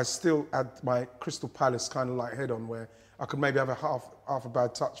there, I still had my Crystal Palace kind of like head on where I could maybe have a half a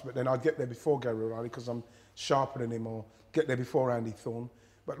bad touch, but then I'd get there before Gary O'Reilly because I'm sharper than him, or get there before Andy Thorne.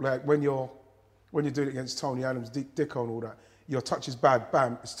 But like when you're doing it against Tony Adams, Dicko and all that, your touch is bad,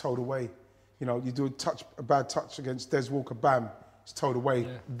 bam, it's towed away. You know, you do a bad touch against Des Walker, bam, it's towed away.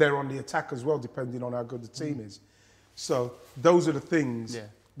 Yeah. They're on the attack as well, depending on how good the team is. So those are the things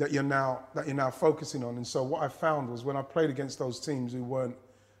that you're now focusing on. And so what I found was when I played against those teams who weren't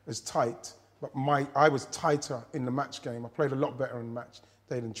as tight, but I was tighter in the match game. I played a lot better in match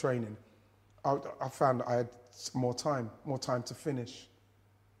day than training. I found that I had more time to finish.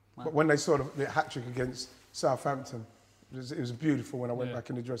 Wow. But when they saw the hat-trick against Southampton, it was beautiful when I went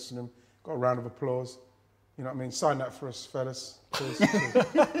back in the dressing room, got a round of applause. You know what I mean? Sign that for us, fellas. Cheers.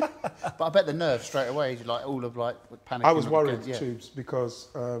 But I bet the nerves straight away, like all of like panicking. I was worried, again, yeah. Tubes, because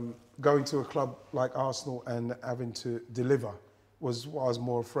going to a club like Arsenal and having to deliver was what I was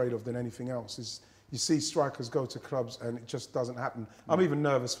more afraid of than anything else. Is you see strikers go to clubs and it just doesn't happen. I'm even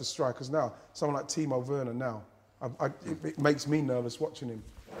nervous for strikers now. Someone like Timo Werner now, it makes me nervous watching him,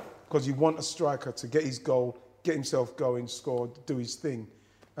 because you want a striker to get his goal, get himself going, score, do his thing.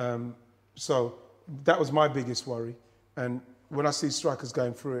 So that was my biggest worry. And when I see strikers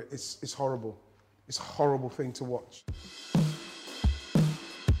going through it, it's horrible. It's a horrible thing to watch.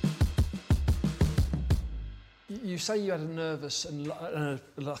 You say you had a nervous and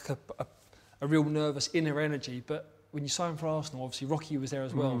like a real nervous inner energy, but when you signed for Arsenal, obviously Rocky was there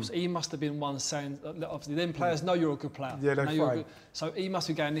as well. So he must have been one saying, obviously, them players know you're a good player. Yeah, they're fine. So he must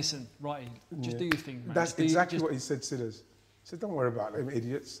be going, listen, Wright, just do your thing, man. That's exactly what he said, Sidders. He said, don't worry about them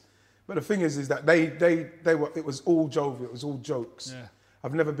idiots. But the thing is that they were, it was all jovial, it was all jokes. Yeah.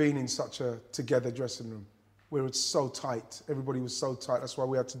 I've never been in such a together dressing room where it's so tight. Everybody was so tight. That's why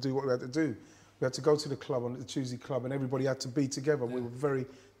we had to do what we had to do. We had to go to the club, on the Tuesday club, and everybody had to be together. Yeah. We were a very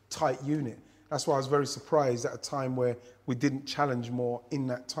tight unit. That's why I was very surprised at a time where we didn't challenge more in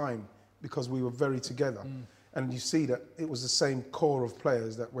that time, because we were very together. And you see that it was the same core of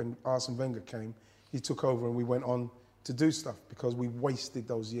players that when Arsene Wenger came, he took over and we went on to do stuff, because we wasted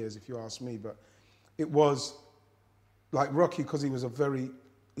those years, if you ask me. But it was like Rocky, because he was a very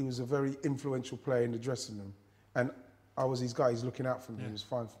influential player in the dressing room, and I was his guy. He's looking out for me. Yeah. He was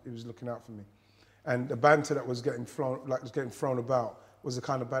fine. He was looking out for me. And the banter that was getting thrown about was the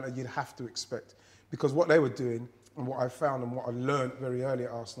kind of banter you'd have to expect, because what they were doing and what I found and what I learned very early at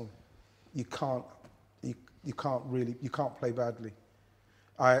Arsenal, you can't play badly.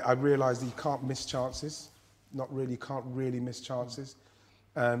 I realised that you can't miss chances. Not really, you can't really miss chances.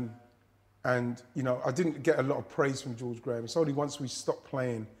 And, you know, I didn't get a lot of praise from George Graham. It's only once we stopped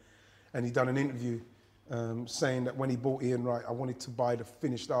playing and he'd done an interview saying that when he bought Ian Wright, I wanted to buy the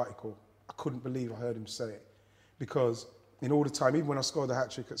finished article. I couldn't believe I heard him say it, because in all the time, even when I scored the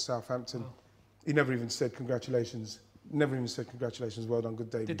hat-trick at Southampton, he never even said congratulations. Never even said congratulations, well done, good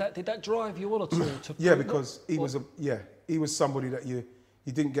debut. Did that drive you all to yeah, because he was somebody that you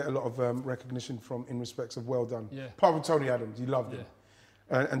didn't get a lot of recognition from in respects of well done. Yeah. Apart from Tony Adams, you loved him.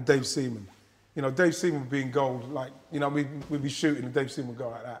 And Dave Seaman. You know, Dave Seaman would be in goal, like, you know, we'd be shooting and Dave Seaman would go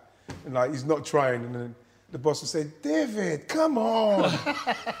like that. And like, he's not trying, and then the boss would say, David, come on.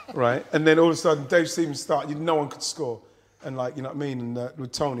 Right? And then all of a sudden, Dave Seaman started, no one could score. And like, you know what I mean? And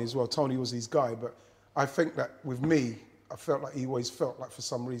with Tony as well, Tony was his guy. But I think that with me, I felt like he always felt like for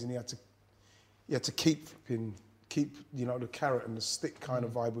some reason he had to keep, you know, the carrot and the stick kind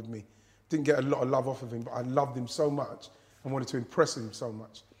of vibe with me. Didn't get a lot of love off of him, but I loved him so much and wanted to impress him so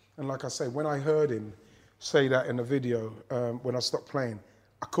much. And like I say, when I heard him say that in the video, when I stopped playing,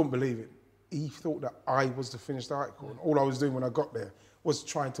 I couldn't believe it. He thought that I was the finished article. And all I was doing when I got there was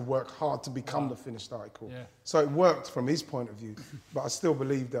trying to work hard to become the finished article. Yeah. So it worked from his point of view, but I still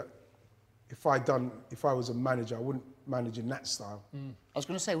believe that if I was a manager, I wouldn't manage in that style. I was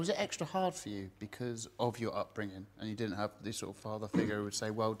going to say, was it extra hard for you because of your upbringing, and you didn't have this sort of father figure who would say,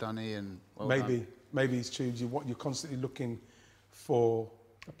 well done, Ian, well done? Maybe it's Tubes. You're constantly looking for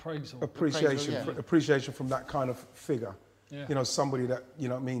appreciation from that kind of figure. Yeah. You know, somebody that, you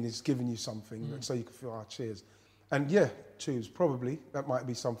know what I mean, is giving you something so you can feel, cheers. And yeah, Tubes, probably, that might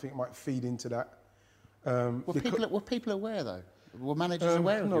be something, it might feed into that. Were people aware though? Were managers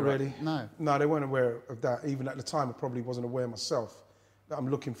aware of it? Not really. No. No, they weren't aware of that. Even at the time, I probably wasn't aware myself that I'm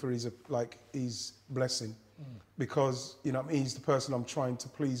looking for his blessing, because, you know, he's the person I'm trying to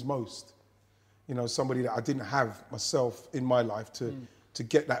please most. You know, somebody that I didn't have myself in my life to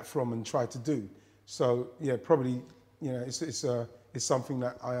get that from and try to do. So yeah, probably, you know, it's something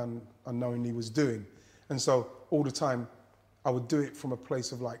that I unknowingly was doing, and so all the time I would do it from a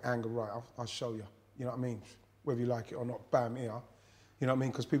place of like anger. Right, I'll show you. You know what I mean? Whether you like it or not, bam, here. You know what I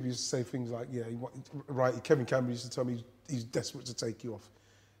mean? Because people used to say things like, yeah, right. Kevin Campbell used to tell me he's desperate to take you off.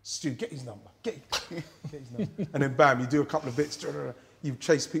 Stu, get his number. Get his number. And then bam, you do a couple of bits. You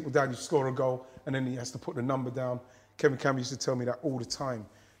chase people down, you score a goal, and then he has to put the number down. Kevin Campbell used to tell me that all the time.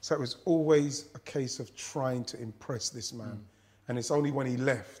 So it was always a case of trying to impress this man. And it's only when he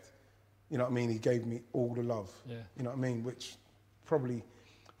left, you know what I mean, he gave me all the love. Yeah. You know what I mean? Which probably,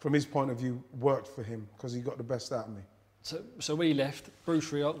 from his point of view, worked for him, because he got the best out of me. So we left,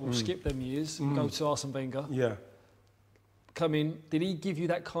 Bruce Wright, we'll skip them years, go to Arsene Wenger. Yeah. Come in, did he give you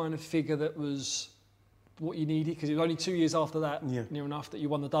that kind of figure that was what you needed? Because it was only 2 years after that, near enough, that you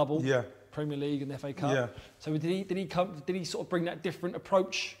won the double. Yeah. Premier League and the FA Cup. Yeah. So did he sort of bring that different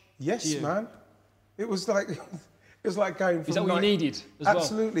approach? Yes, man. It was like going from... Is that what you needed as well?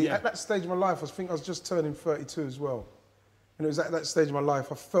 Absolutely. Yeah. At that stage of my life, I think I was just turning 32 as well. And it was at that stage of my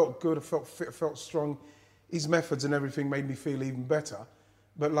life, I felt good, I felt fit, I felt strong. His methods and everything made me feel even better.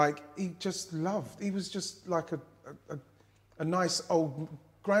 But like, he just loved. He was just like a nice old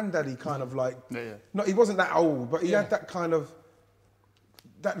granddaddy kind of like. Yeah. No, he wasn't that old, but he had that kind of,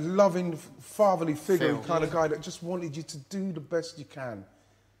 that loving fatherly figure kind of guy that just wanted you to do the best you can.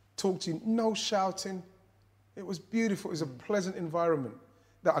 Talk to you, no shouting. It was beautiful. It was a pleasant environment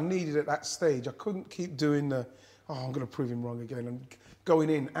that I needed at that stage. I couldn't keep doing the, I'm going to prove him wrong again, and going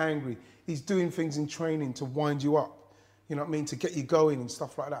in angry. He's doing things in training to wind you up, you know what I mean, to get you going and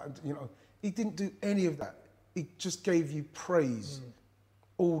stuff like that. You know, he didn't do any of that. He just gave you praise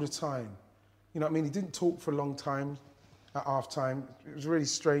all the time. You know what I mean? He didn't talk for a long time at half time. It was really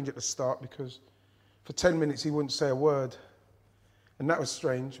strange at the start because for 10 minutes he wouldn't say a word. And that was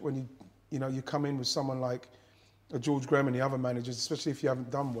strange when you come in with someone like George Graham and the other managers, especially if you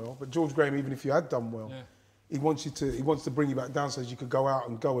haven't done well. But George Graham, even if you had done well, he wants to bring you back down so that you could go out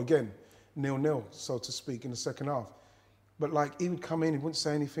and go again, 0-0, so to speak, in the second half. But like, he would come in, he wouldn't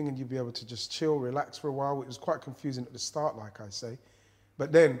say anything, and you'd be able to just chill, relax for a while. It was quite confusing at the start, like I say.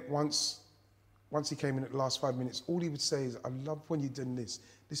 But then once he came in at the last 5 minutes, all he would say is, I love when you're doing this.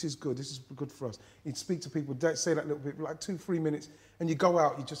 This is good for us. He'd speak to people, say that little bit, like 2-3 minutes, and you go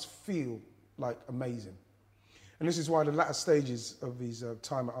out, you just feel like amazing. And this is why the latter stages of his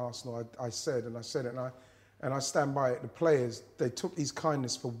time at Arsenal, I said it, and I stand by it. The players, they took his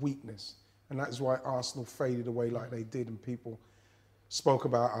kindness for weakness. And that is why Arsenal faded away like they did, and people spoke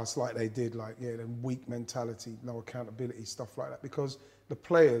about us like they did, like, the weak mentality, no accountability, stuff like that. Because the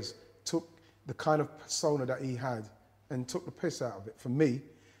players took the kind of persona that he had and took the piss out of it, for me,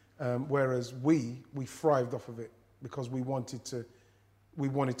 whereas we thrived off of it because we wanted to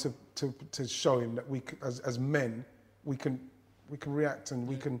show him that we, as men, we can react and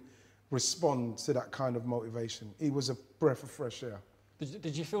we can respond to that kind of motivation. He was a breath of fresh air.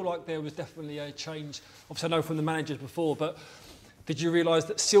 Did you feel like there was definitely a change? Obviously, I know from the managers before, but did you realise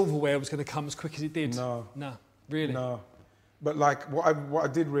that silverware was going to come as quick as it did? No. No, really? No. But like, what I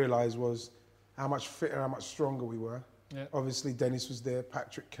did realise was how much fitter, how much stronger we were. Yeah. Obviously, Dennis was there,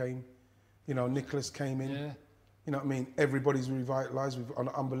 Patrick came, Nicholas came in. Yeah. You know what I mean? Everybody's revitalised. We've got an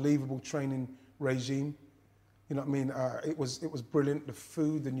unbelievable training regime. You know what I mean? It was brilliant. The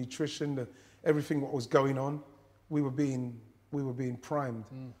food, the nutrition, everything what was going on, we were being primed.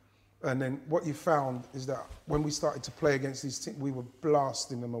 And then what you found is that when we started to play against these teams, we were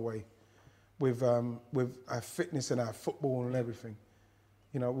blasting them away with our fitness and our football and everything.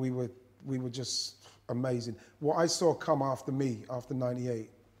 You know, we were just amazing. What I saw come after me, after 98,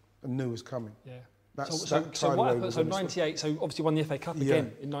 I knew was coming. Yeah. So what happened? So 98, so obviously won the FA Cup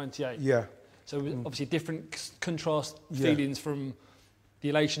again in 98. Yeah. So obviously different contrast feelings from the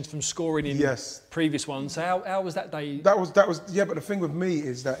elations from scoring in previous ones. So how was that day? That was but the thing with me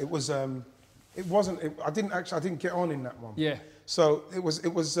is that I didn't get on in that one. Yeah. So it was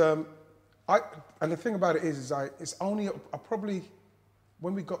and the thing about it is it's only probably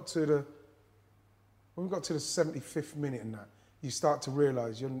when we got to the 75th minute and that, you start to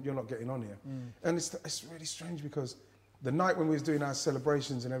realise you're not getting on here. And it's really strange because the night when we was doing our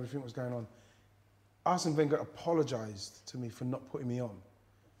celebrations and everything was going on, Arsene Wenger apologised to me for not putting me on.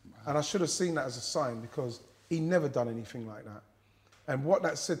 Wow. And I should have seen that as a sign because he never done anything like that. And what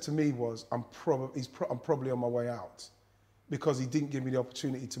that said to me was, I'm probably on my way out because he didn't give me the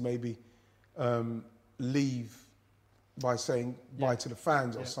opportunity to maybe leave by saying bye to the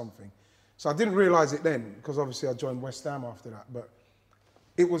fans or something. So I didn't realise it then because obviously I joined West Ham after that. But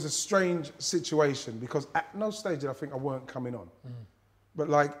it was a strange situation because at no stage did I think I weren't coming on. But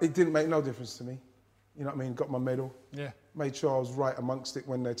like, it didn't make no difference to me. You know what I mean? Got my medal. Yeah. Made sure I was right amongst it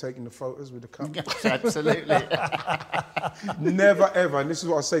when they're taking the photos with the cup. Absolutely. Never ever, and this is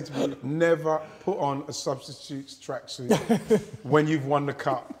what I say to people, never put on a substitute's tracksuit when you've won the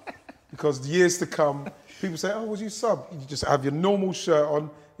cup. Because the years to come, people say, oh, was you sub? You just have your normal shirt on.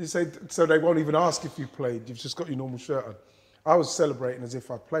 You say, so they won't even ask if you played. You've just got your normal shirt on. I was celebrating as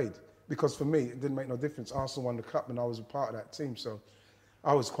if I played. Because for me, it didn't make no difference. Arsenal won the cup and I was a part of that team. So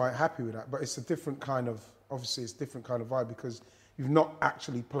I was quite happy with that, but it's a different kind of, obviously it's a different kind of vibe because you've not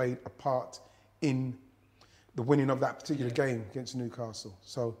actually played a part in the winning of that particular game against Newcastle.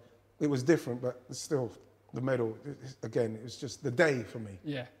 So it was different, but still, the medal, again, it was just the day for me.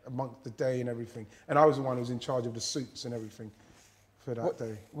 Yeah. Amongst the day and everything. And I was the one who was in charge of the suits and everything for that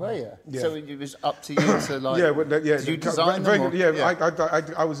day. Were you? Yeah. So it was up to you to like, did you design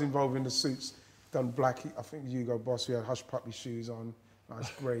them? I was involved in the suits, done black, I think Hugo Boss, we had hush puppy shoes on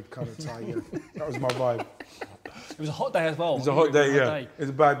Nice grey colour tie, yeah. That was my vibe. It was a hot day as well. It was a hot day, yeah. It was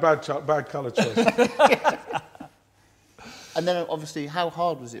a bad colour choice. And then obviously, how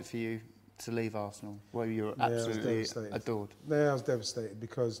hard was it for you to leave Arsenal, where you were I was absolutely devastated. adored? Yeah, I was devastated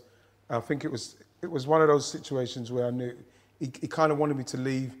because I think it was one of those situations where I knew he kind of wanted me to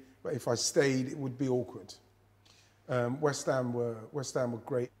leave, but if I stayed, it would be awkward. West Ham were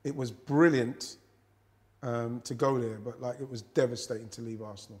great. It was brilliant to go there, but like it was devastating to leave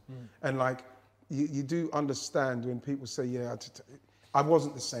Arsenal. And like you do understand when people say, yeah, I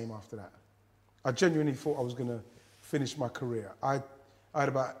wasn't the same after that. I genuinely thought I was going to finish my career. I had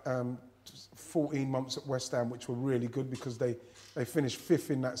about 14 months at West Ham, which were really good because they finished 5th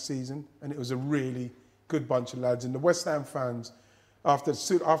in that season, and it was a really good bunch of lads. And the West Ham fans, after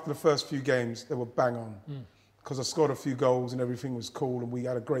the first few games, they were bang on because I scored a few goals and everything was cool, and we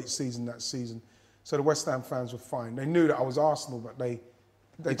had a great season that season. So the West Ham fans were fine. They knew that I was Arsenal, but they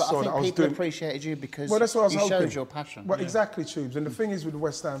saw that I was people doing. appreciated you because That's what I was you hoping. showed your passion. Well, exactly, Tubes. And the thing is with the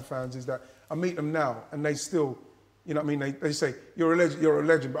West Ham fans is that I meet them now, and they still, you know what I mean? They say you're a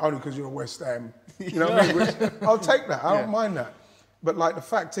legend, but only because you're a West Ham. You know what I mean? Which, I'll take that. I don't mind that. But like the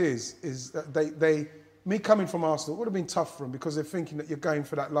fact is that me coming from Arsenal, it would have been tough for them because they're thinking that you're going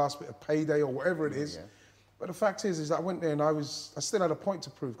for that last bit of payday or whatever it is. Yeah. But the fact is that I went there and I still had a point to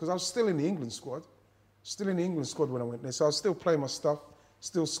prove because I was still in the England squad. Still in the England squad when I went there. So I was still playing my stuff,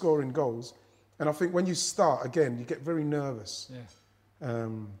 still scoring goals. And I think when you start, again, you get very nervous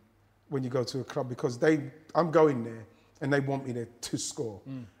when you go to a club because I'm going there and they want me there to score.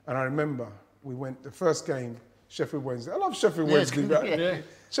 And I remember we went, the first game, Sheffield Wednesday. I love Sheffield Wednesday, man. Yeah.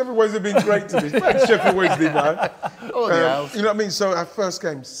 Sheffield Wednesday have been great to me. Thanks, Sheffield Wednesday, man. You know what I mean? So our first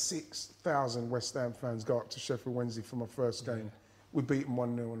game, 6,000 West Ham fans go up to Sheffield Wednesday for my first game. We beat them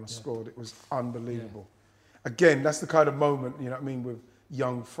 1-0 and I scored. It was unbelievable. Yeah. Again, that's the kind of moment, you know what I mean, with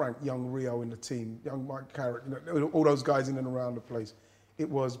young Frank, young Rio in the team, young Mike Carrick, you know, all those guys in and around the place. It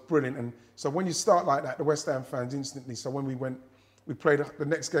was brilliant. And so when you start like that, the West Ham fans instantly, so when we played, the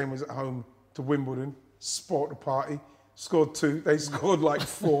next game was at home to Wimbledon, sport the party, scored 2, they scored like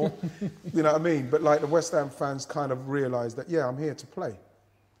 4, you know what I mean? But like the West Ham fans kind of realised that, yeah, I'm here to play.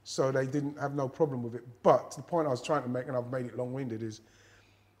 So they didn't have no problem with it. But the point I was trying to make, and I've made it long-winded, is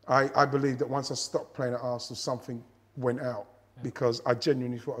I believe that once I stopped playing at Arsenal, something went out because I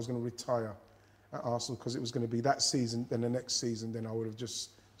genuinely thought I was going to retire at Arsenal because it was going to be that season, then the next season, then I would have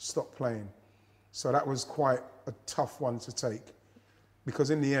just stopped playing. So that was quite a tough one to take because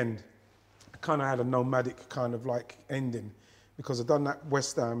in the end, I kind of had a nomadic kind of like ending because I'd done that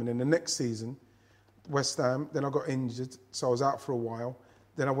West Ham and then the next season, West Ham, then I got injured, so I was out for a while.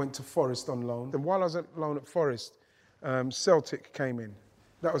 Then I went to Forest on loan. Then while I was on loan at Forest, Celtic came in.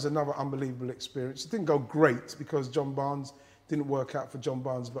 That was another unbelievable experience. It didn't go great because John Barnes didn't work out for John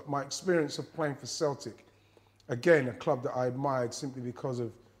Barnes, but my experience of playing for Celtic, again, a club that I admired simply because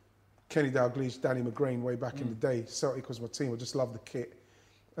of Kenny Dalglish, Danny McGrain way back in the day. Celtic was my team. I just loved the kit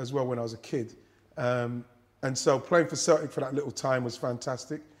as well when I was a kid. And so playing for Celtic for that little time was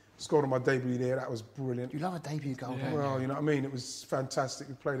fantastic. Scored on my debut there, that was brilliant. You love a debut goal, don't you? Well, you know what I mean? It was fantastic.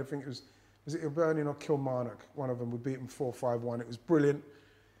 We played, I think it was it Hibernian or Kilmarnock? One of them. We beat them 4-5-1. It was brilliant.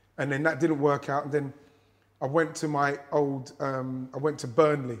 And then that didn't work out. And then I went to my old, I went to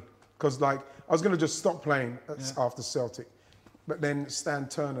Burnley because like I was going to just stop playing after Celtic. But then Stan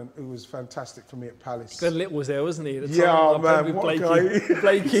Turner, who was fantastic for me at Palace. Glenn Litt was there, wasn't he? At the yeah, time? Man, what Blakey. guy.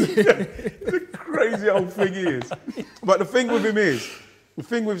 Blakey. The crazy old thing he is. But the thing with him is, the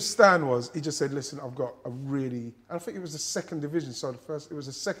thing with Stan was, he just said, listen, I've got a really, I think it was the second division, so it was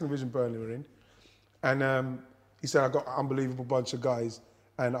the second division Burnley were in. And he said, I've got an unbelievable bunch of guys,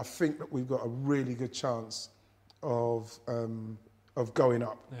 and I think that we've got a really good chance of going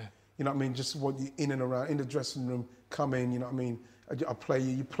up. Yeah. You know what I mean? Just want you in and around, in the dressing room, come in, you know what I mean? I play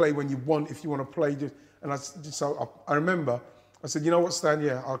you play when you want, if you want to play. And I remember, I said, you know what, Stan,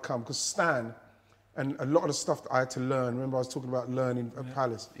 yeah, I'll come. Because Stan, and a lot of the stuff that I had to learn, remember I was talking about learning at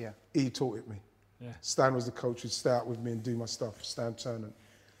Palace, he taught it me. Yeah. Stan was the coach who'd stay out with me and do my stuff, Stan Turner.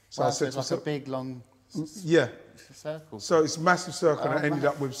 So wow, I said, so it's like a big, long circle. So it's a massive circle, and I ended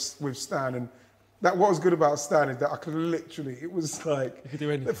up with Stan. And what was good about Stan is that I could literally, it was like, you could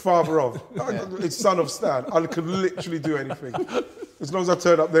do anything. The father of, it's son of Stan. I could literally do anything. As long as I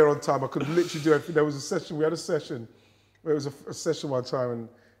turned up there on time, I could literally do everything. There was a session, we had a session, where it was a session one time, and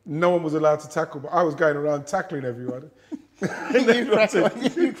no one was allowed to tackle, but I was going around tackling everyone.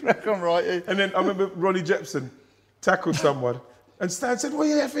 You crack on, right? And then I remember Ronnie Jepson tackled someone, and Stan said, what are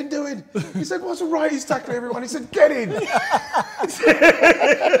you effing doing? He said, what's all right? He's tackling everyone. He said, get in.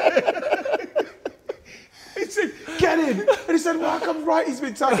 He said, get get him. And he said, well, how come Wrighty's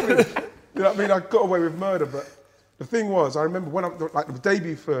been tackling him? You know what I mean? I got away with murder, but the thing was, I remember when the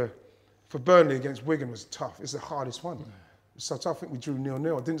debut for Burnley against Wigan was tough. It's the hardest one. It was so tough. I think we drew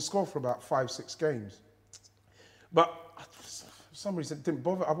 0-0. I didn't score for about 5-6 games. But for some reason, it didn't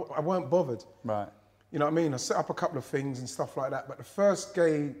bother. I weren't bothered. Right. You know what I mean? I set up a couple of things and stuff like that. But the first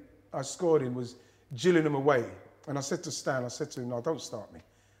game I scored in was Gillingham away. And I said to Stan, I said to him, no, don't start me.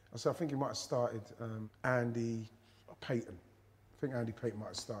 I said, I think you might have started Andy Payton. I think Andy Payton might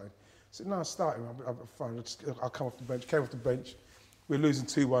have started. I said, no, start him. I'll be fine. I'll come off the bench. Came off the bench. We were losing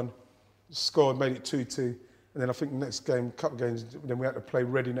 2-1. Scored, made it 2-2. And then I think the next game, couple of games, then we had to play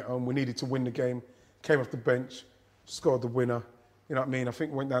Reading at home. We needed to win the game. Came off the bench, scored the winner. You know what I mean? I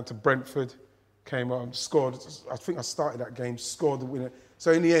think we went down to Brentford, came on, scored. I think I started that game, scored the winner.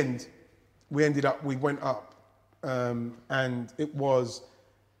 So in the end, we went up. And it was,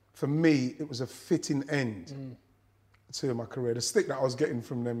 for me, it was a fitting end to my career. The stick that I was getting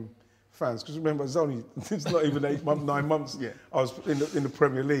from them fans, because remember, it's not even 9 months I was in the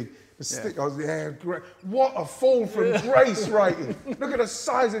Premier League. The stick, I was, great. What a fall from grace, Wrighty. Look at the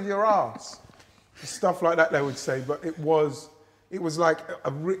size of your ass. Stuff like that, they would say. But it was like,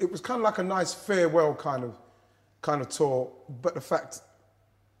 it was kind of like a nice farewell kind of tour. But the fact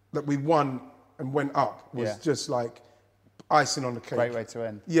that we won and went up was just like icing on the cake. Great way to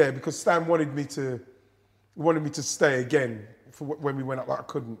end. Yeah, because Stan wanted me to stay again for when we went up. Like I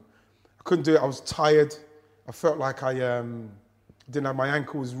couldn't do it. I was tired. I felt like I didn't have my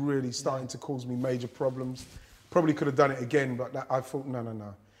ankle was really starting to cause me major problems. Probably could have done it again, but I thought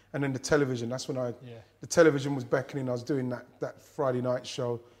no. And then the television. That's when the television was beckoning. I was doing that Friday night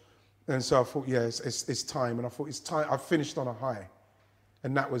show, and so I thought, it's time. And I thought it's time. I finished on a high.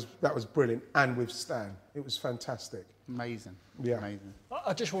 And that was brilliant, and with Stan. It was fantastic. Amazing. Yeah. Amazing.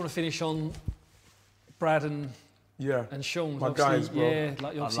 I just want to finish on Brad and Sean. My guys, bro. Yeah,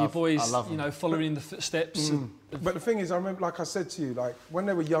 like obviously your boys, following in the footsteps. But the thing is, I remember, like I said to you, like when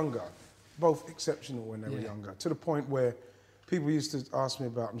they were younger, both exceptional when they were younger, to the point where people used to ask me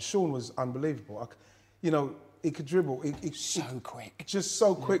about him. Sean was unbelievable. He could dribble. He's so quick. Just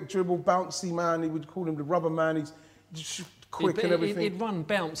so quick, dribble, bouncy man. He would call him the rubber man. He's just quick and everything. He'd run,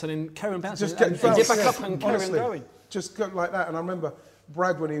 bounce, and then carry on bouncing. Just get back up and carry on going. Just go like that. And I remember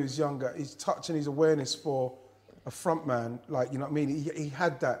Brad, when he was younger, his touch and his awareness for a front man, like, you know what I mean? He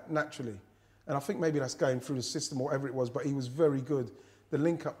had that naturally. And I think maybe that's going through the system or whatever it was, but he was very good. The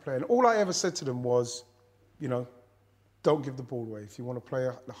link-up play. And all I ever said to them was, don't give the ball away. If you want to play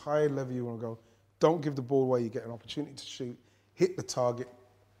at the higher level you want to go, don't give the ball away. You get an opportunity to shoot, hit the target,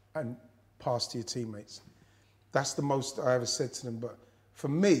 and pass to your teammates. That's the most I ever said to them. But for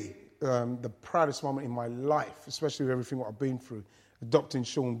me, the proudest moment in my life, especially with everything what I've been through, adopting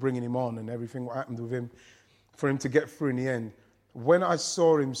Sean, bringing him on, and everything what happened with him, for him to get through in the end. When I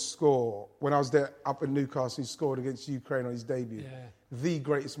saw him score, when I was there up in Newcastle, he scored against Ukraine on his debut. The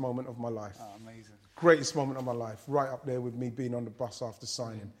greatest moment of my life. Oh, amazing. Greatest moment of my life, right up there with me being on the bus after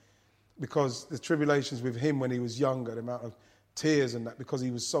signing. Because the tribulations with him when he was younger, the amount of tears and that, because he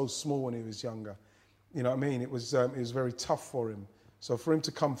was so small when he was younger. You know what I mean? It was very tough for him. So for him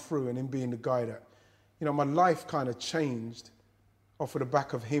to come through and him being the guy that, my life kind of changed off of the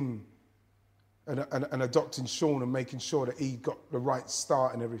back of him and adopting Sean and making sure that he got the right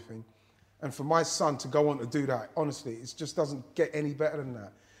start and everything. And for my son to go on to do that, honestly, it just doesn't get any better than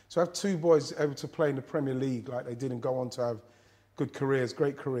that. So I have two boys able to play in the Premier League like they did and go on to have good careers,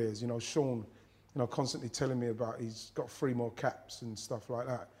 great careers. Sean, constantly telling me about he's got 3 more caps and stuff like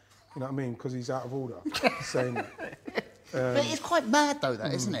that. You know what I mean? Because he's out of order, saying that. But it's quite mad, though,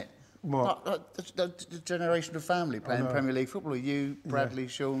 that, isn't it? What? The generational family playing Premier League football. You, Bradley,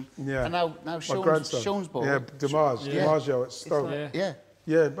 Sean. Yeah. And now Sean's boy. Yeah, DiMaggio at Stoke.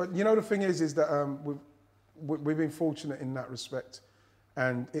 Yeah, but the thing is that we've been fortunate in that respect.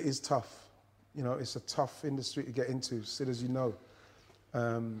 And it is tough. It's a tough industry to get into, Sid, as you know,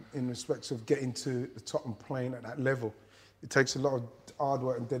 in respect of getting to the top and playing at that level. It takes a lot of hard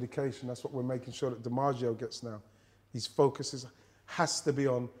work and dedication. That's what we're making sure that DiMaggio gets now. His focus has to be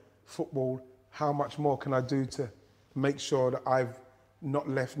on football. How much more can I do to make sure that I've not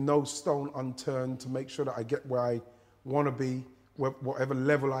left no stone unturned to make sure that I get where I want to be, whatever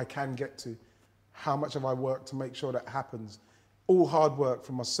level I can get to? How much have I worked to make sure that happens? All hard work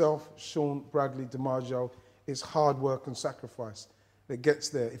from myself, Sean, Bradley, DiMaggio. It's hard work and sacrifice that gets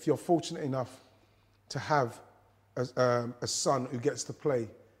there. If you're fortunate enough to have a son who gets to play,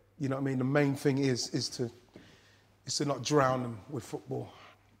 you know what I mean? The main thing is to not drown them with football,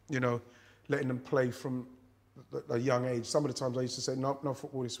 letting them play from a young age. Some of the times I used to say, no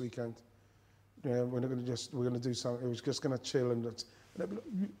football this weekend. Yeah, we're going to do something. It was just going to chill and they'd be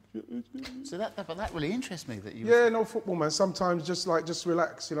like, So that really interests me that you. yeah, no football, man. Sometimes just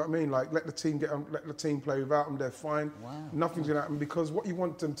relax. You know what I mean? Like let the team let the team play without them. They're fine. Wow. Nothing's going to happen because what you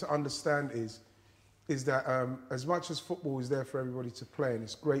want them to understand is that as much as football is there for everybody to play, and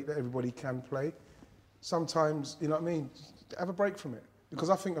it's great that everybody can play, sometimes, you know what I mean, have a break from it. Because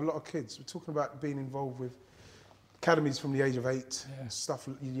I think a lot of kids, we're talking about being involved with academies from the age of 8, and stuff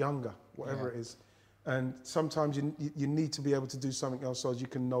younger, whatever it is. And sometimes you need to be able to do something else so as you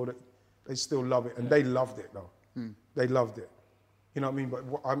can know that they still love it. And they loved it, though. They loved it. You know what I mean? But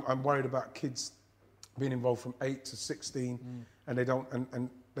I'm worried about kids being involved from 8 to 16, and they don't, and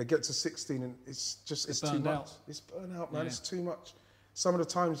they get to 16 and it's too much. It's burnout, man. It's too much. Some of the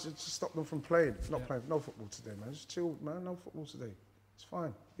times just stop them from playing. Not playing, no football today, man. Just chill, man. No football today. It's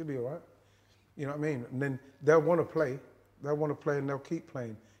fine. You'll be all right. You know what I mean? And then they'll want to play. They'll want to play and they'll keep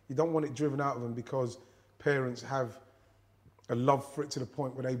playing. You don't want it driven out of them because parents have a love for it to the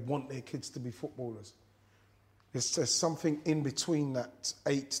point where they want their kids to be footballers. There's something in between that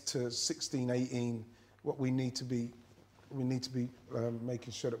 8 to 16, 18, what we need to be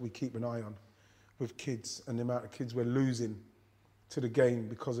making sure that we keep an eye on with kids and the amount of kids we're losing to the game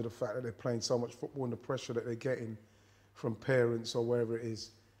because of the fact that they're playing so much football and the pressure that they're getting from parents or wherever it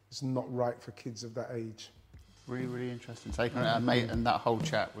is. It's not right for kids of that age. Really, really interesting take on it, mate. And that whole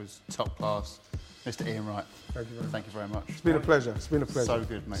chat was top class. Mr. Ian Wright, thank you very much. It's been a pleasure. It's been a pleasure. So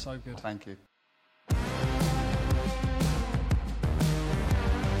good, mate. So good. Thank you.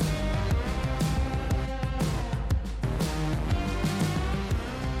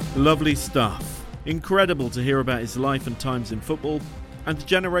 Lovely stuff. Incredible to hear about his life and times in football and the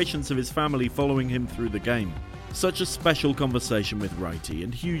generations of his family following him through the game. Such a special conversation with Wrighty,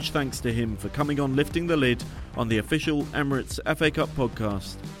 and huge thanks to him for coming on Lifting the Lid on the official Emirates FA Cup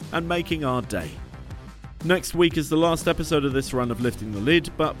podcast and making our day. Next week is the last episode of this run of Lifting the Lid,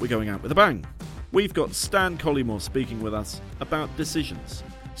 but we're going out with a bang. We've got Stan Collymore speaking with us about decisions.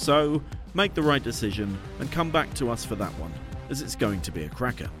 So, make the right decision and come back to us for that one, as it's going to be a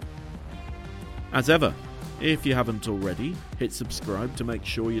cracker. As ever, if you haven't already, hit subscribe to make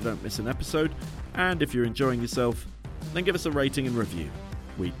sure you don't miss an episode, and if you're enjoying yourself, then give us a rating and review.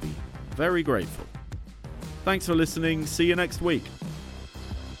 We'd be very grateful. Thanks for listening. See you next week.